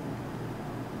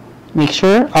 Make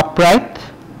sure upright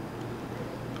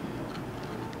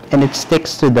and it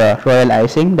sticks to the royal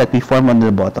icing that we form on the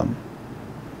bottom.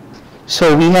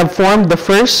 So we have formed the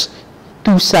first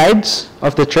two sides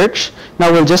of the church.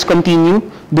 Now we'll just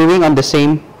continue doing on the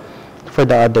same for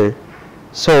the other.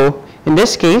 So in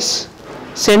this case,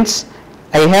 since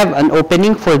I have an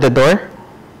opening for the door,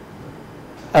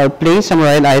 I'll place some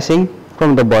royal icing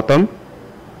from the bottom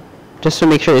just to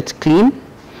make sure it's clean,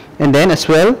 and then as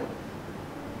well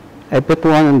I put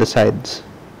one on the sides.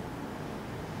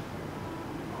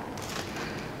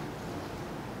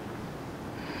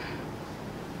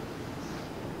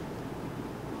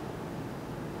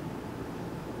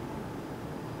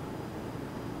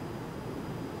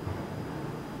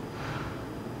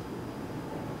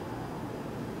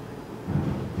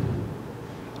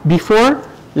 Before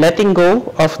letting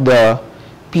go of the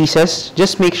pieces,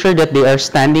 just make sure that they are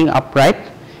standing upright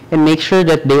and make sure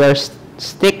that they are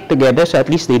stick together so at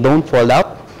least they don't fall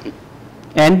out.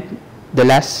 And the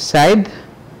last side,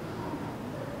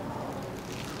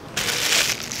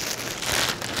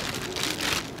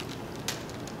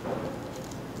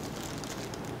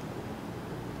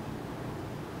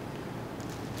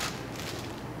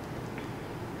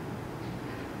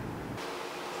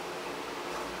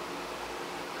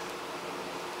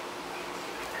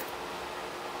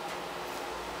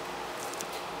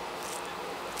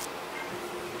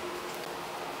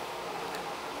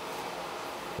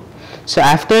 so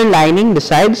after lining the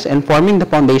sides and forming the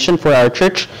foundation for our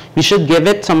church, we should give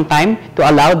it some time to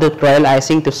allow the royal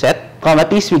icing to set.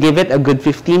 At least we give it a good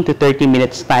 15 to 30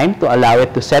 minutes time to allow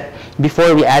it to set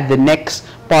before we add the next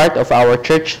part of our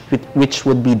church, which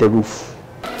would be the roof.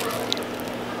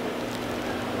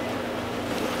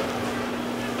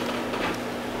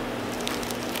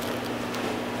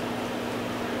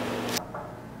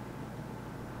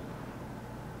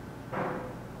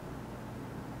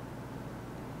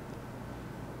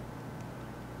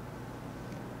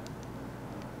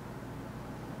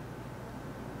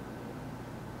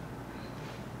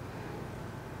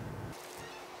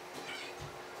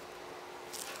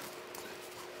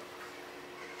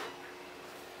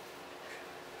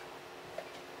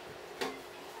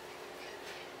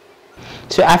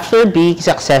 So after being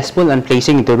successful in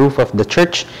placing the roof of the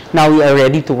church, now we are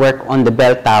ready to work on the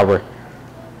bell tower.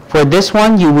 For this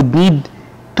one, you would need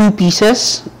two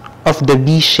pieces of the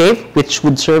V shape, which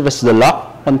would serve as the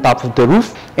lock on top of the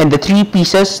roof, and the three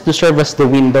pieces to serve as the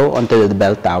window onto the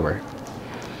bell tower.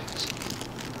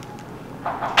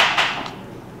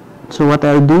 So what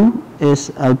I'll do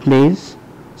is I'll place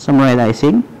some royal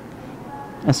icing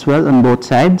as well on both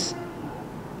sides.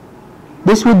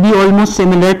 This would be almost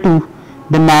similar to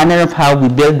the manner of how we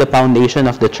build the foundation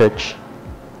of the church.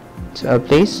 So I'll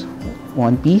place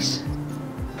one piece.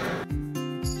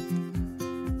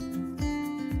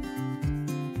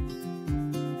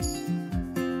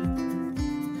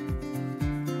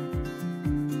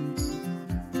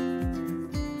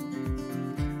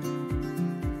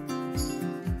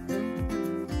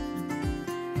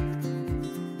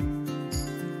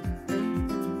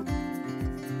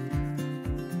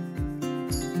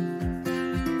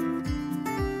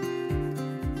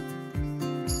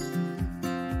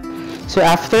 So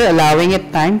after allowing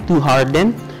it time to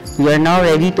harden, we are now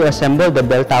ready to assemble the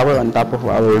bell tower on top of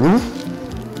our roof.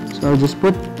 So I'll just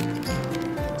put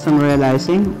some royal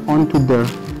icing onto the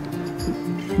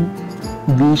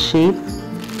V-shaped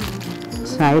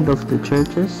side of the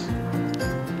churches.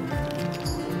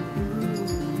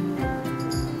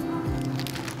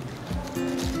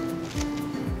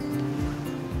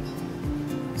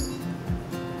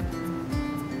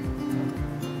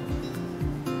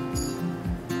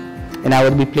 And I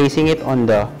would be placing it on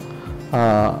the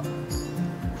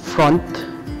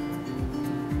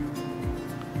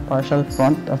partial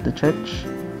front of the church.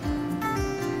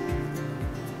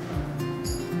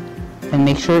 And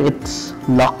make sure it's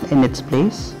locked in its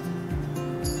place.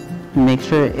 Make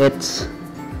sure it's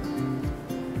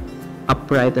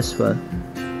upright as well.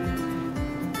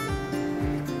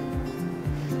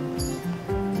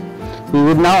 We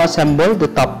will now assemble the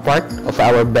top part of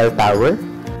our bell tower.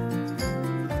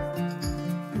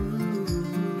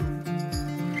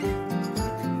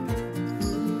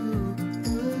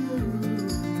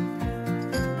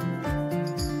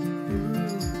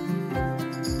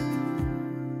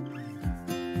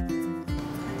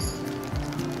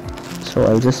 So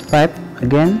I'll just pipe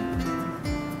again.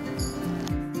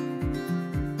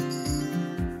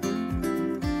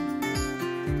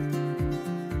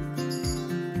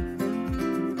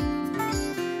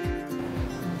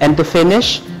 And to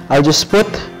finish, I'll just put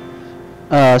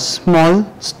a small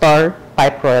star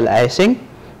pipe royal icing,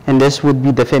 and this would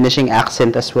be the finishing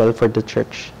accent as well for the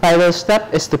church. Final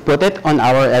step is to put it on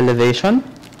our elevation.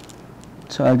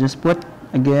 So I'll just put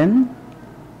again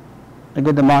a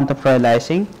good amount of royal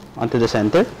icing onto the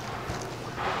center.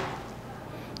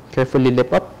 Carefully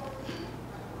lift up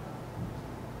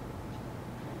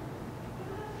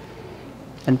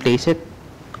and place it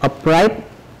upright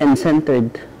and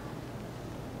centered.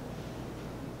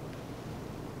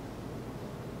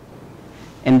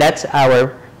 And that's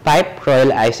our pipe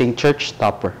royal icing church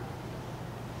topper.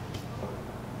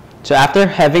 So after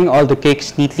having all the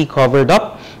cakes neatly covered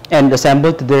up and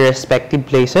assembled to their respective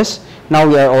places, now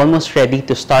we are almost ready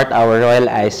to start our royal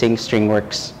icing string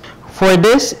works. For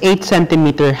this 8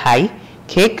 cm high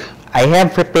cake, I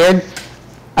have prepared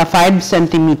a 5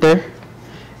 cm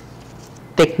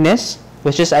thickness,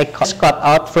 which is I cut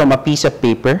out from a piece of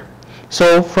paper.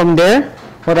 So from there,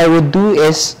 what I would do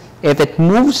is, if it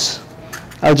moves,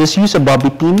 I'll just use a bobby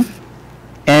pin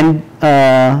and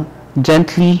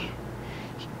gently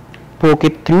poke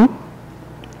it through,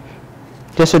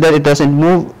 just so that it doesn't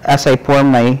move as I pour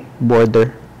my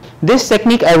border. This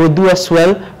technique I will do as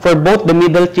well for both the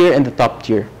middle tier and the top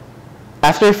tier.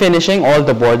 After finishing all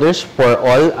the borders for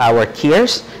all our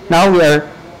tiers, now we are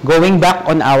going back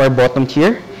on our bottom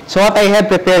tier. So what I have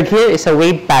prepared here is a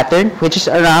wave pattern which is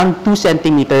around 2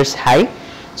 centimeters high.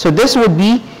 So this would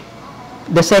be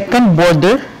the second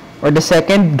border or the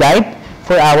second guide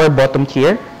for our bottom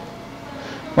tier.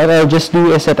 What I'll just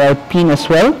do is that I'll pin as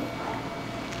well.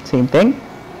 Same thing.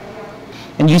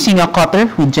 And using a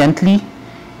cutter, we gently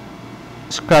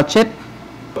scratch it.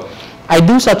 I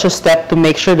do such a step to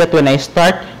make sure that when I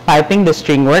start piping the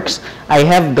string works, I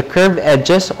have the curved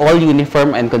edges all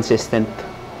uniform and consistent.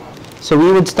 So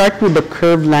we would start with the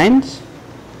curved lines.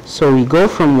 So we go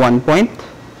from one point,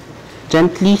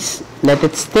 gently let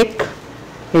it stick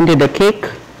into the cake,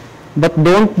 but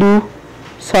don't do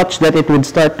such that it would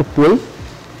start to pull.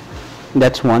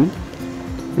 That's one.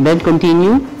 And then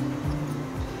continue.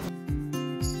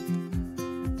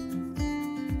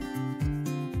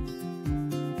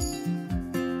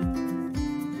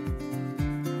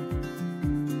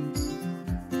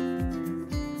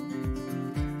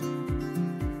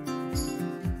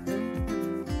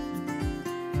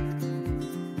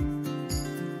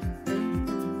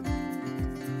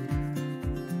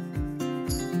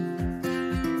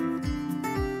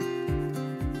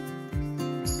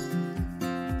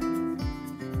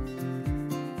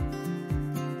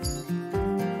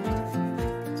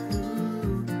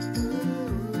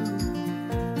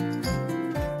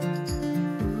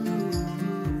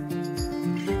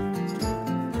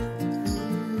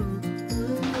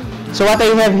 So what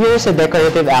I have here is a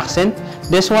decorative accent.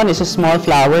 This one is a small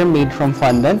flower made from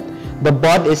fondant. The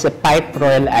bud is a pipe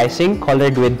royal icing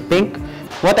colored with pink.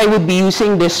 What I would be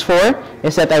using this for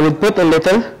is that I would put a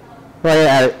little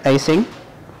royal icing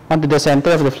onto the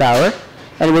center of the flower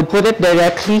and would put it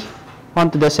directly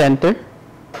onto the center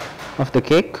of the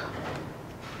cake.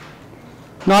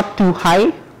 Not too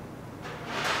high,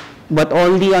 but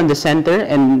only on the center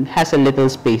and has a little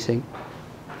spacing.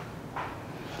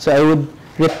 So I would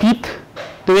repeat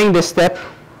doing this step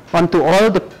onto all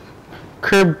the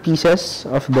curved pieces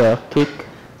of the cake.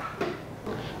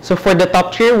 So for the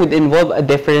top tier would involve a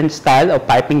different style of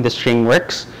piping the string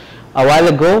works. A while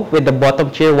ago with the bottom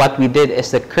tier, what we did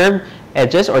is the curved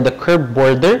edges or the curved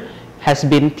border has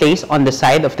been placed on the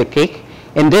side of the cake.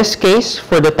 In this case,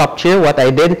 for the top tier, what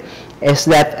I did is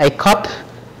that I cut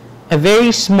a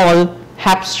very small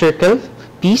half circle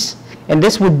piece, and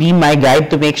this would be my guide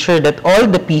to make sure that all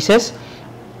the pieces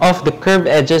of the curved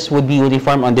edges would be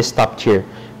uniform on this top tier,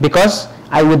 because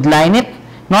I would line it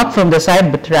not from the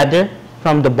side but rather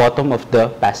from the bottom of the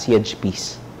passage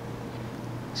piece.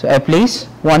 So I place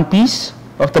one piece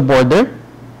of the border,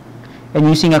 and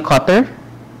using a cutter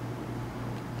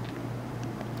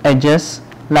I just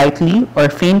lightly or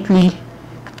faintly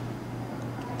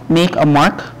make a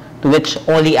mark to which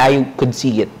only I could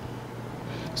see it.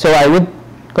 So I would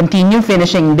continue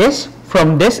finishing this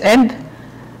from this end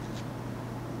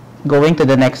going to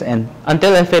the next end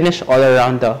until I finish all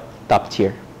around the top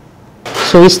tier.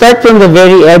 So we start from the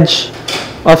very edge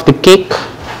of the cake.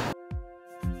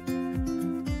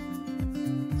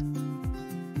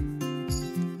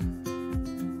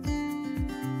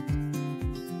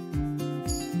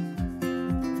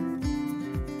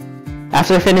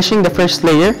 After finishing the first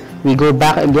layer, we go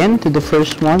back again to the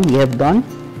first one we have done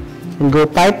and go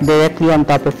pipe directly on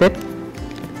top of it.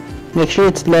 Make sure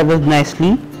it's leveled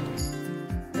nicely.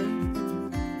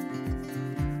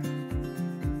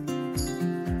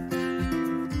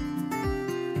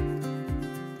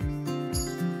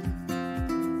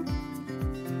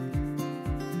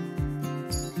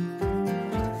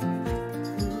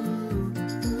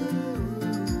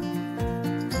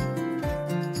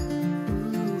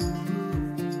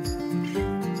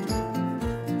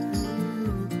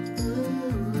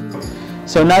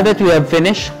 So now that we have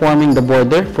finished forming the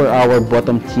border for our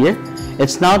bottom tier,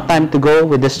 it's now time to go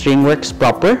with the string works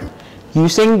proper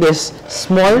using this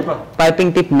small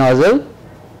piping tip nozzle.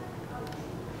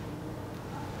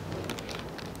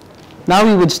 Now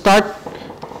we would start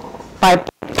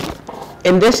piping.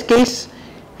 In this case,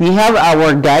 we have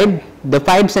our guide, the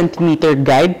 5 centimeter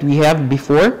guide we have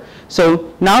before.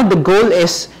 So now the goal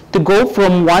is to go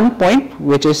from one point,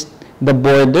 which is the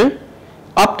border,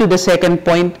 up to the second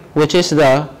point, which is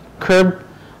the curved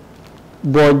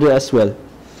border as well.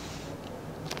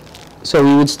 So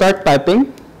we would start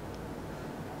piping.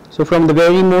 So from the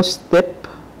very most tip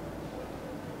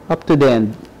up to the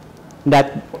end.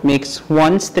 That makes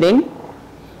one string.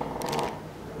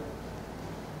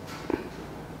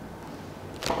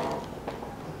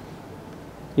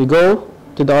 You go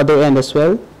to the other end as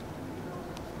well.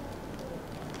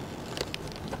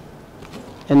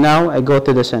 And now I go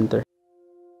to the center.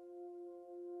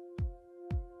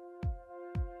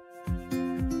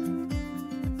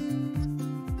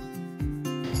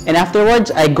 And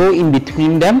afterwards, I go in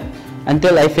between them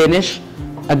until I finish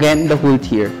again the whole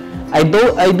tier. I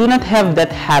do not have that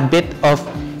habit of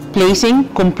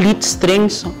placing complete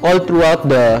strings all throughout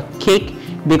the cake,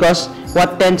 because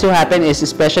what tends to happen is,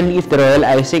 especially if the royal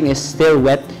icing is still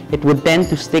wet, it would tend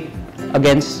to stick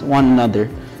against one another.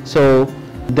 So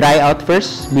dry out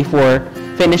first before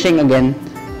finishing again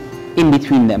in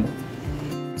between them.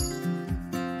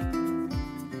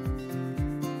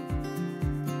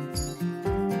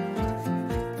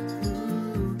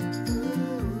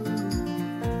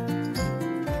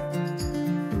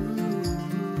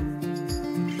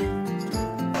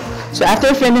 So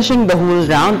after finishing the whole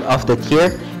round of the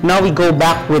tier, now we go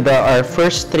back with our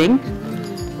first string.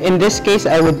 In this case,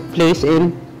 I would place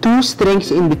in 2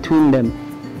 strings in between them,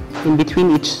 in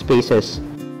between each spaces.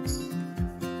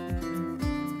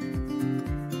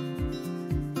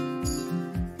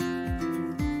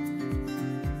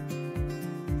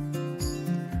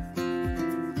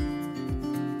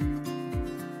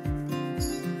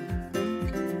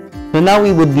 So now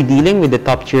we would be dealing with the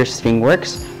top tier string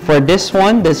works. For this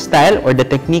one, the style or the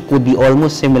technique would be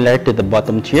almost similar to the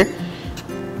bottom tier.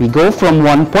 We go from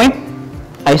one point.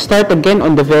 I start again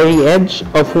on the very edge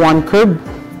of one curve.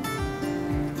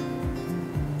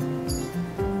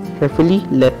 Carefully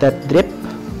let that drip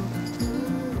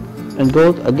and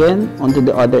go again onto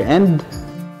the other end.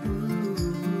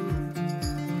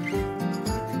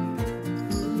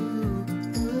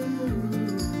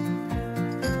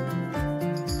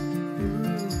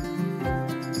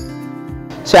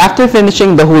 So after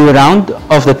finishing the whole round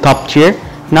of the top tier,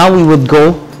 now we would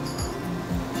go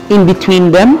in between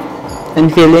them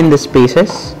and fill in the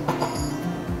spaces.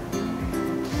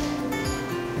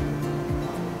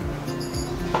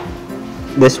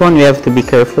 This one we have to be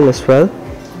careful as well,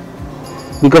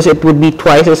 because it would be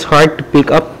twice as hard to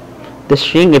pick up the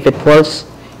string if it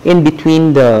falls in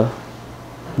between the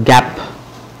gap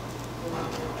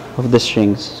of the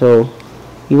strings. So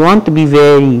you want to be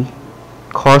very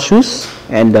cautious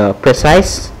and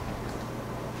precise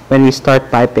when we start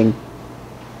piping.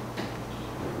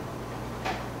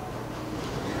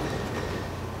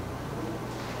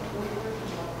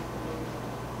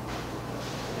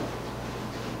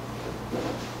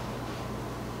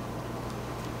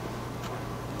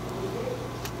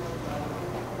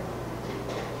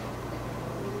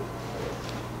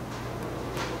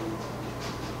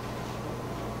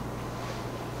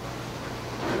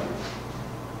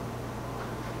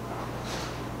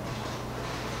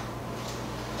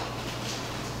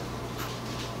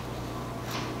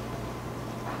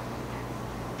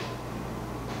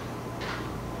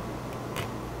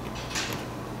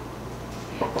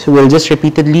 So we'll just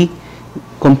repeatedly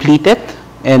complete it,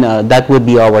 and that would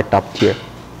be our top tier.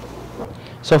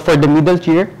 So for the middle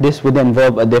tier, this would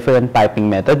involve a different piping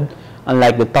method,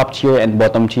 unlike the top tier and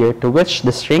bottom tier, to which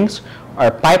the strings are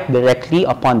piped directly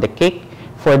upon the cake.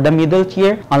 For the middle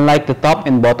tier, unlike the top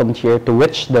and bottom tier, to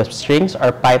which the strings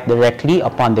are piped directly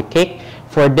upon the cake,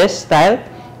 for this style,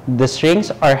 the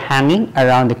strings are hanging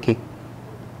around the cake.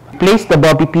 Place the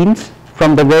bobby pins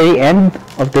from the very end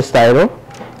of the styro,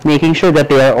 making sure that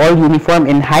they are all uniform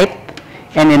in height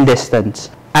and in distance.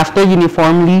 After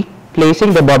uniformly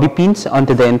placing the bobby pins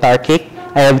onto the entire cake,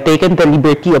 I have taken the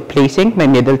liberty of placing my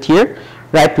middle tier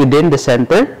right within the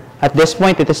center. At this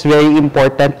point, it is very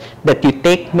important that you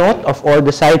take note of all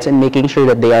the sides and making sure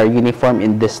that they are uniform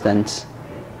in distance.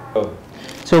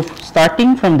 So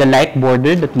starting from the light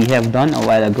border that we have done a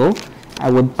while ago,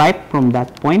 I would pipe from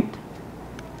that point.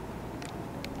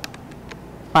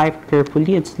 Pipe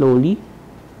carefully and slowly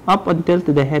up until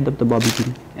to the head of the bobby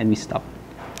pin, and we stop.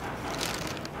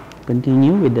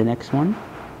 Continue with the next one.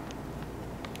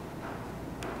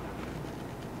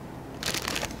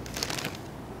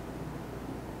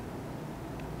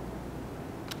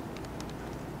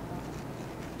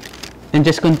 And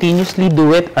just continuously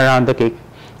do it around the cake.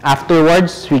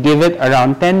 Afterwards, we give it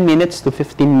around 10 minutes to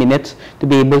 15 minutes to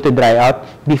be able to dry out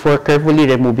before carefully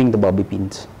removing the bobby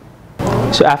pins.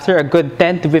 So after a good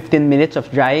 10 to 15 minutes of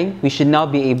drying, we should now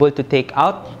be able to take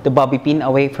out the bobby pin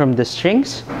away from the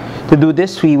strings. To do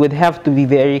this, we would have to be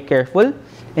very careful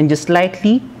and just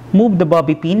slightly move the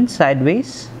bobby pin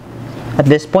sideways. At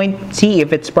this point, see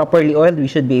if it's properly oiled, we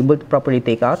should be able to properly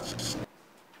take out.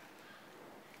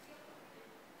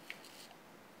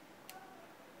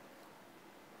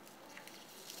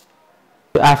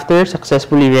 After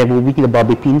successfully removing the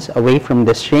bobby pins away from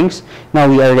the strings, now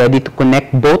we are ready to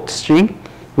connect both strings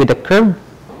with a curve.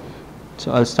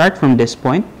 So I'll start from this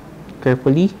point,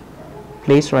 carefully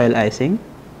place royal icing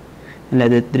and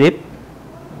let it drip,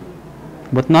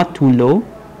 but not too low,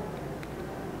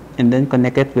 and then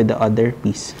connect it with the other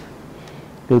piece.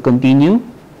 We'll continue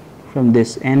from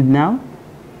this end now.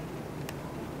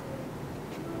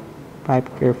 Pipe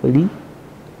carefully,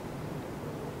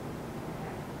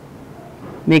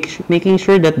 making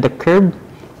sure that the curve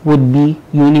would be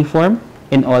uniform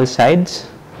in all sides,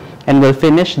 and will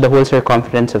finish the whole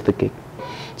circumference of the cake.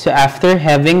 So after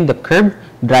having the curve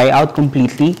dry out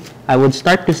completely, I would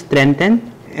start to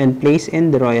strengthen and place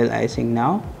in the royal icing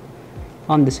now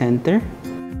on the center.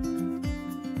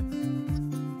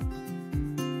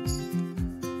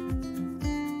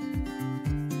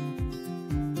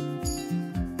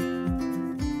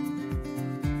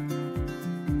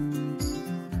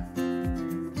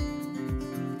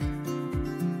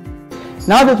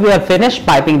 Now that we have finished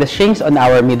piping the strings on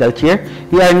our middle tier,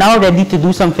 we are now ready to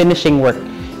do some finishing work.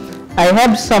 I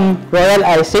have some royal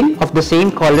icing of the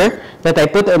same color that I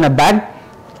put in a bag,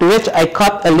 to which I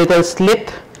cut a little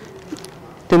slit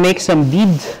to make some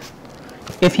beads.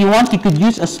 If you want, you could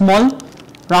use a small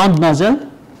round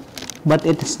nozzle, but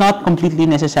it is not completely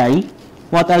necessary.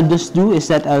 What I'll just do is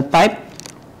that I'll pipe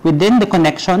within the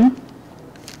connection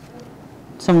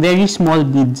some very small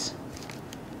beads.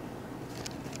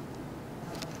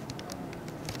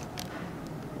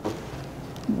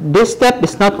 This step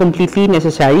is not completely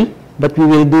necessary, but we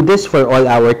will do this for all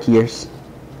our tiers.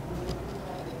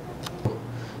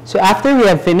 So after we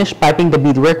have finished piping the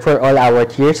beadwork for all our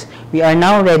tiers, we are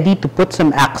now ready to put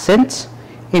some accents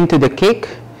into the cake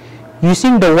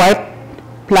using the white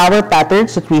flower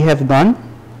patterns that we have done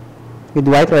with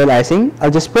white royal icing.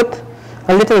 I'll just put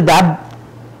a little dab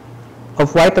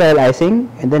of white royal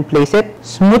icing and then place it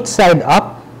smooth side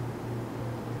up.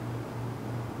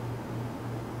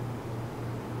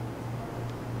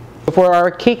 For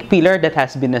our cake peeler that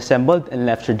has been assembled and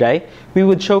left to dry, we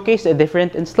would showcase a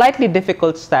different and slightly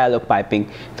difficult style of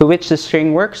piping, to which the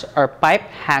string works are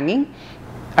piped hanging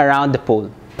around the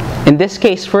pole. In this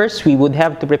case, first we would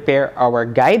have to prepare our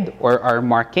guide or our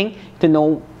marking to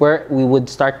know where we would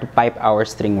start to pipe our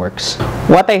string works.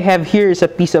 What I have here is a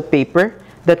piece of paper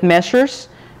that measures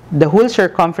the whole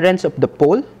circumference of the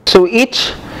pole. So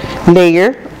each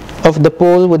layer of the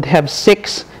pole would have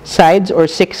 6 sides or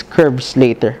 6 curves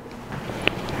later.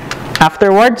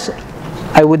 Afterwards,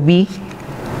 I would be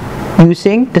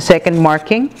using the second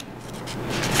marking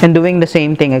and doing the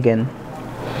same thing again.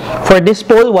 For this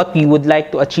pole, what we would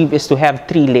like to achieve is to have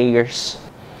 3 layers.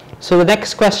 So the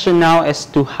next question now is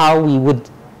to how we would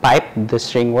pipe the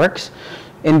string works.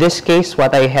 In this case,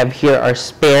 what I have here are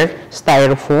spare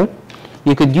styrofoam.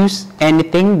 You could use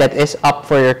anything that is up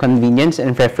for your convenience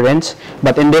and preference,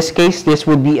 but in this case, this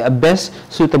would be a best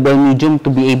suitable medium to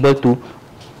be able to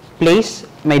place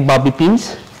my bobby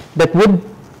pins that would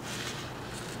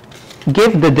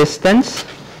give the distance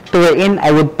to wherein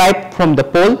I would pipe from the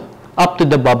pole up to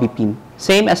the bobby pin.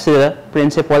 Same as the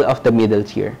principle of the middle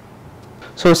tier.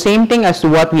 So same thing as to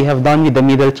what we have done with the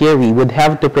middle tier, we would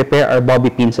have to prepare our bobby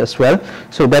pins as well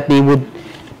so that they would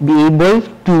be able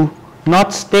to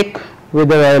not stick with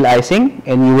the royal icing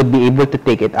and we would be able to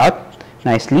take it out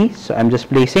nicely. So I'm just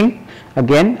placing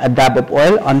again a dab of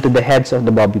oil onto the heads of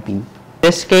the bobby pin. In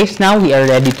this case now we are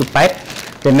ready to pipe.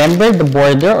 Remember the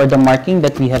border or the marking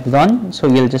that we have done, so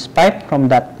you'll just pipe from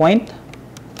that point,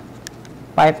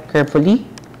 pipe carefully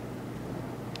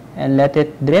and let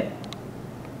it drip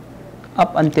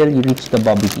up until you reach the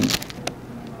bobby pin.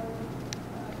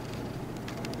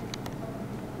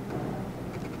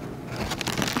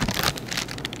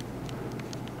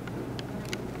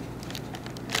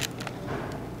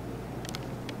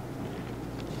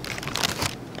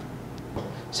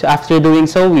 So after doing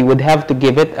so, we would have to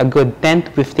give it a good 10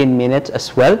 to 15 minutes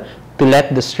as well to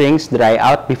let the strings dry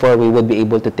out before we would be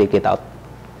able to take it out.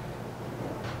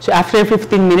 So after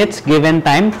 15 minutes given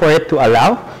time for it to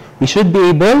allow, we should be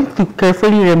able to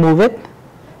carefully remove it.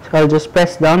 So I'll just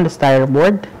press down the styro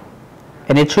board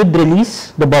and it should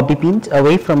release the bobby pins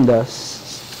away from the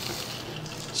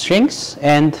strings,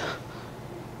 and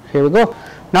here we go.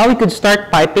 Now we could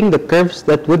start piping the curves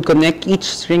that would connect each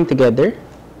string together.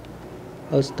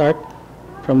 I'll start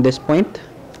from this point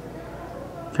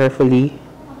carefully.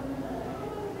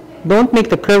 Don't make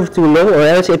the curve too low or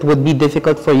else it would be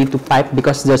difficult for you to pipe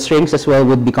because the strings as well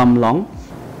would become long.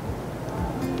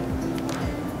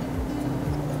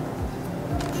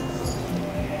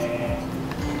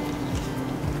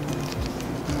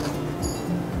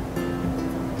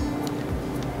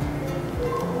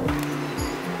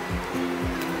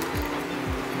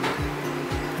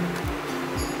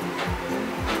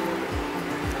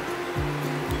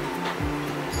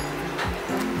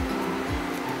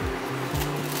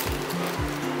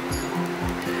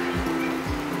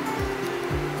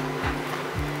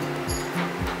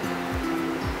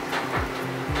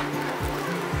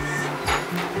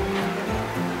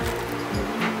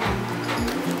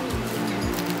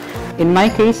 In my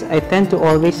case, I tend to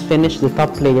always finish the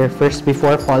top layer first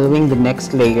before following the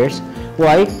next layers.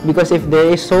 Why? Because if there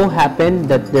is so happen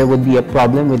that there would be a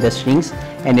problem with the strings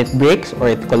and it breaks or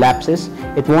it collapses,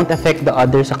 it won't affect the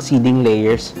other succeeding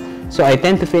layers. So I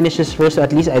tend to finish this first, so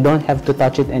at least I don't have to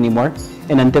touch it anymore.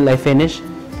 And until I finish,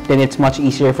 then it's much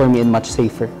easier for me and much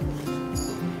safer.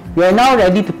 We are now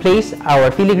ready to place our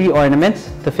filigree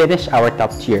ornaments to finish our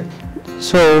top tier.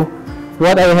 So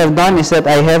what I have done is that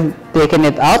I have taken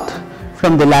it out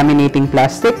from the laminating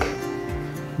plastic.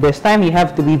 This time you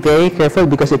have to be very careful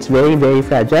because it's very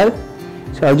fragile.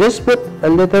 So I'll just put a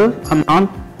little amount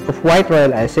of white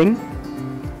royal icing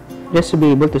just to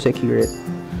be able to secure it.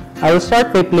 I will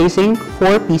start by placing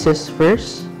 4 pieces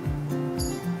first.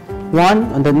 1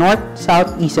 on the north,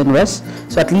 south, east and west.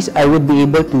 So at least I would be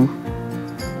able to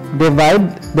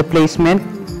divide the placement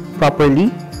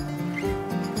properly.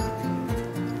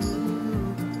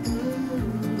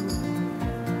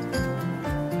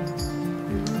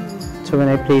 So when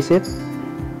I place it,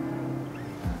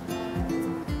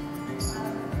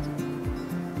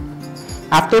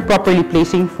 after properly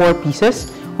placing 4 pieces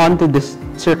onto the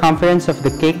circumference of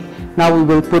the cake, now we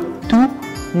will put 2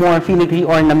 more filigree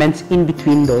ornaments in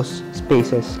between those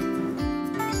spaces.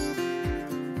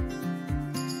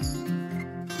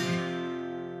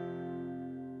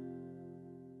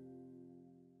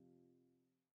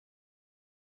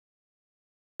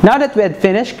 Now that we had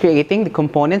finished creating the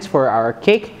components for our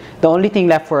cake, the only thing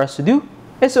left for us to do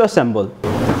is to assemble.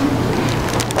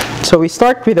 So we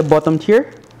start with the bottom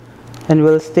tier and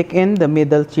we'll stick in the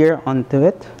middle tier onto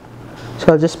it.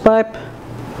 So I'll just pipe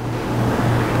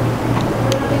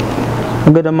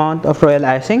a good amount of royal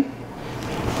icing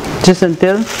just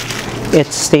until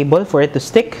it's stable for it to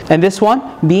stick. And this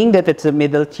one, being that it's a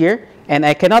middle tier and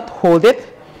I cannot hold it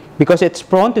because it's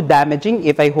prone to damaging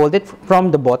if I hold it from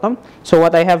the bottom. So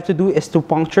what I have to do is to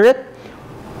puncture it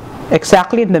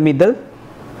exactly in the middle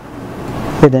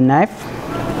with a knife,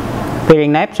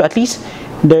 paring knife. So at least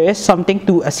there is something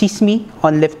to assist me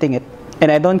on lifting it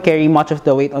and I don't carry much of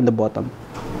the weight on the bottom.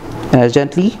 And I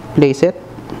gently place it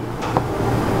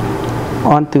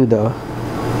onto the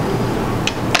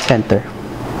center.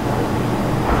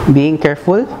 Being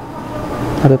careful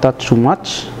not to touch too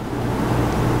much.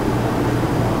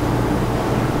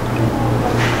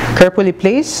 Carefully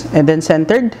placed and then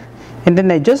centered, and then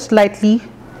I just lightly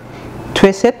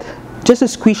twist it just to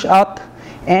squeeze out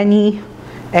any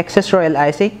excess royal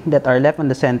icing that are left on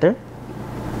the center,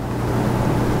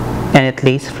 and it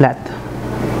lays flat.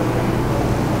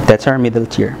 That's our middle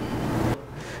tier.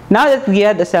 Now that we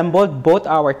had assembled both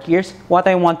our tiers, what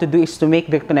I want to do is to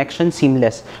make the connection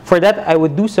seamless. For that, I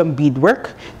would do some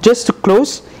beadwork just to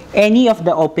close any of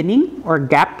the opening or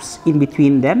gaps in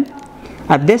between them.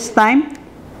 At this time,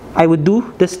 I would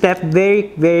do the step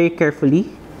very, very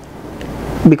carefully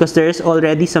because there is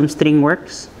already some string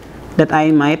works that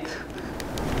I might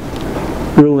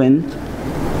ruin.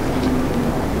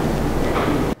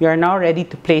 We are now ready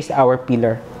to place our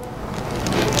pillar.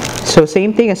 So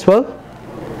same thing as well.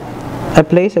 I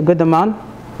place a good amount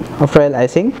of royal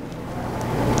icing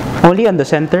only on the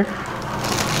center,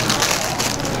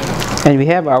 and we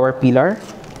have our pillar.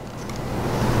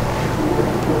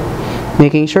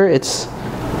 Making sure it's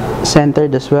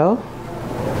centered as well.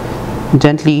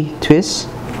 Gently twist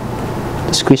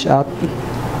to squish out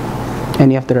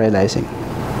any of the royal icing.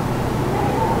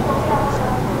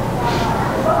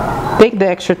 Take the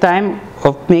extra time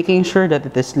of making sure that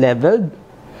it is leveled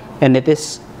and it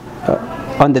is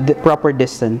on the proper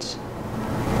distance.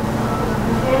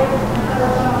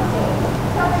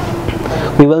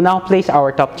 We will now place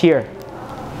our top tier.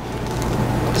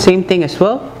 Same thing as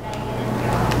well.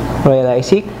 Royal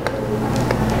icing.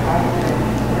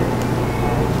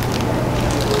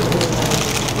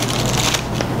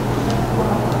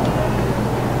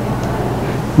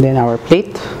 Then our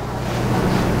plate.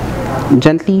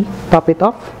 Gently pop it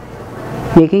off,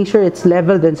 making sure it's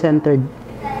leveled and centered.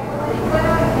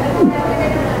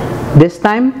 This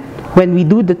time, when we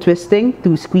do the twisting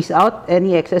to squeeze out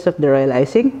any excess of the royal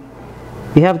icing,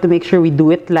 we have to make sure we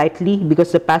do it lightly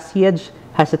because the passage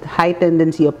has a high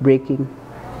tendency of breaking.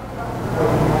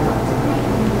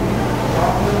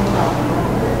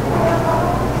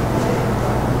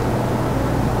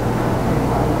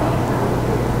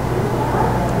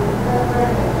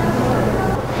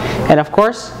 And of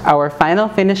course, our final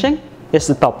finishing is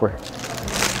the topper.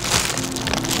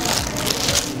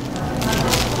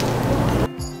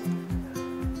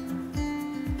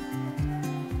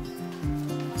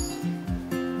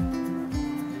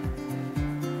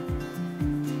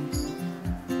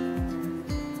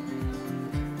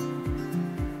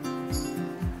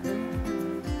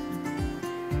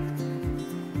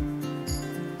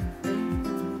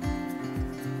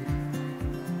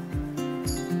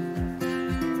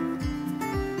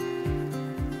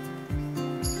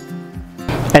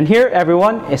 And here,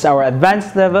 everyone, is our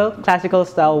advanced level classical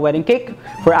style wedding cake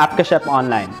for APCA Chef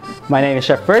Online. My name is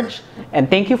Chef Verge, and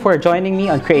thank you for joining me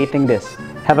on creating this.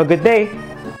 Have a good day!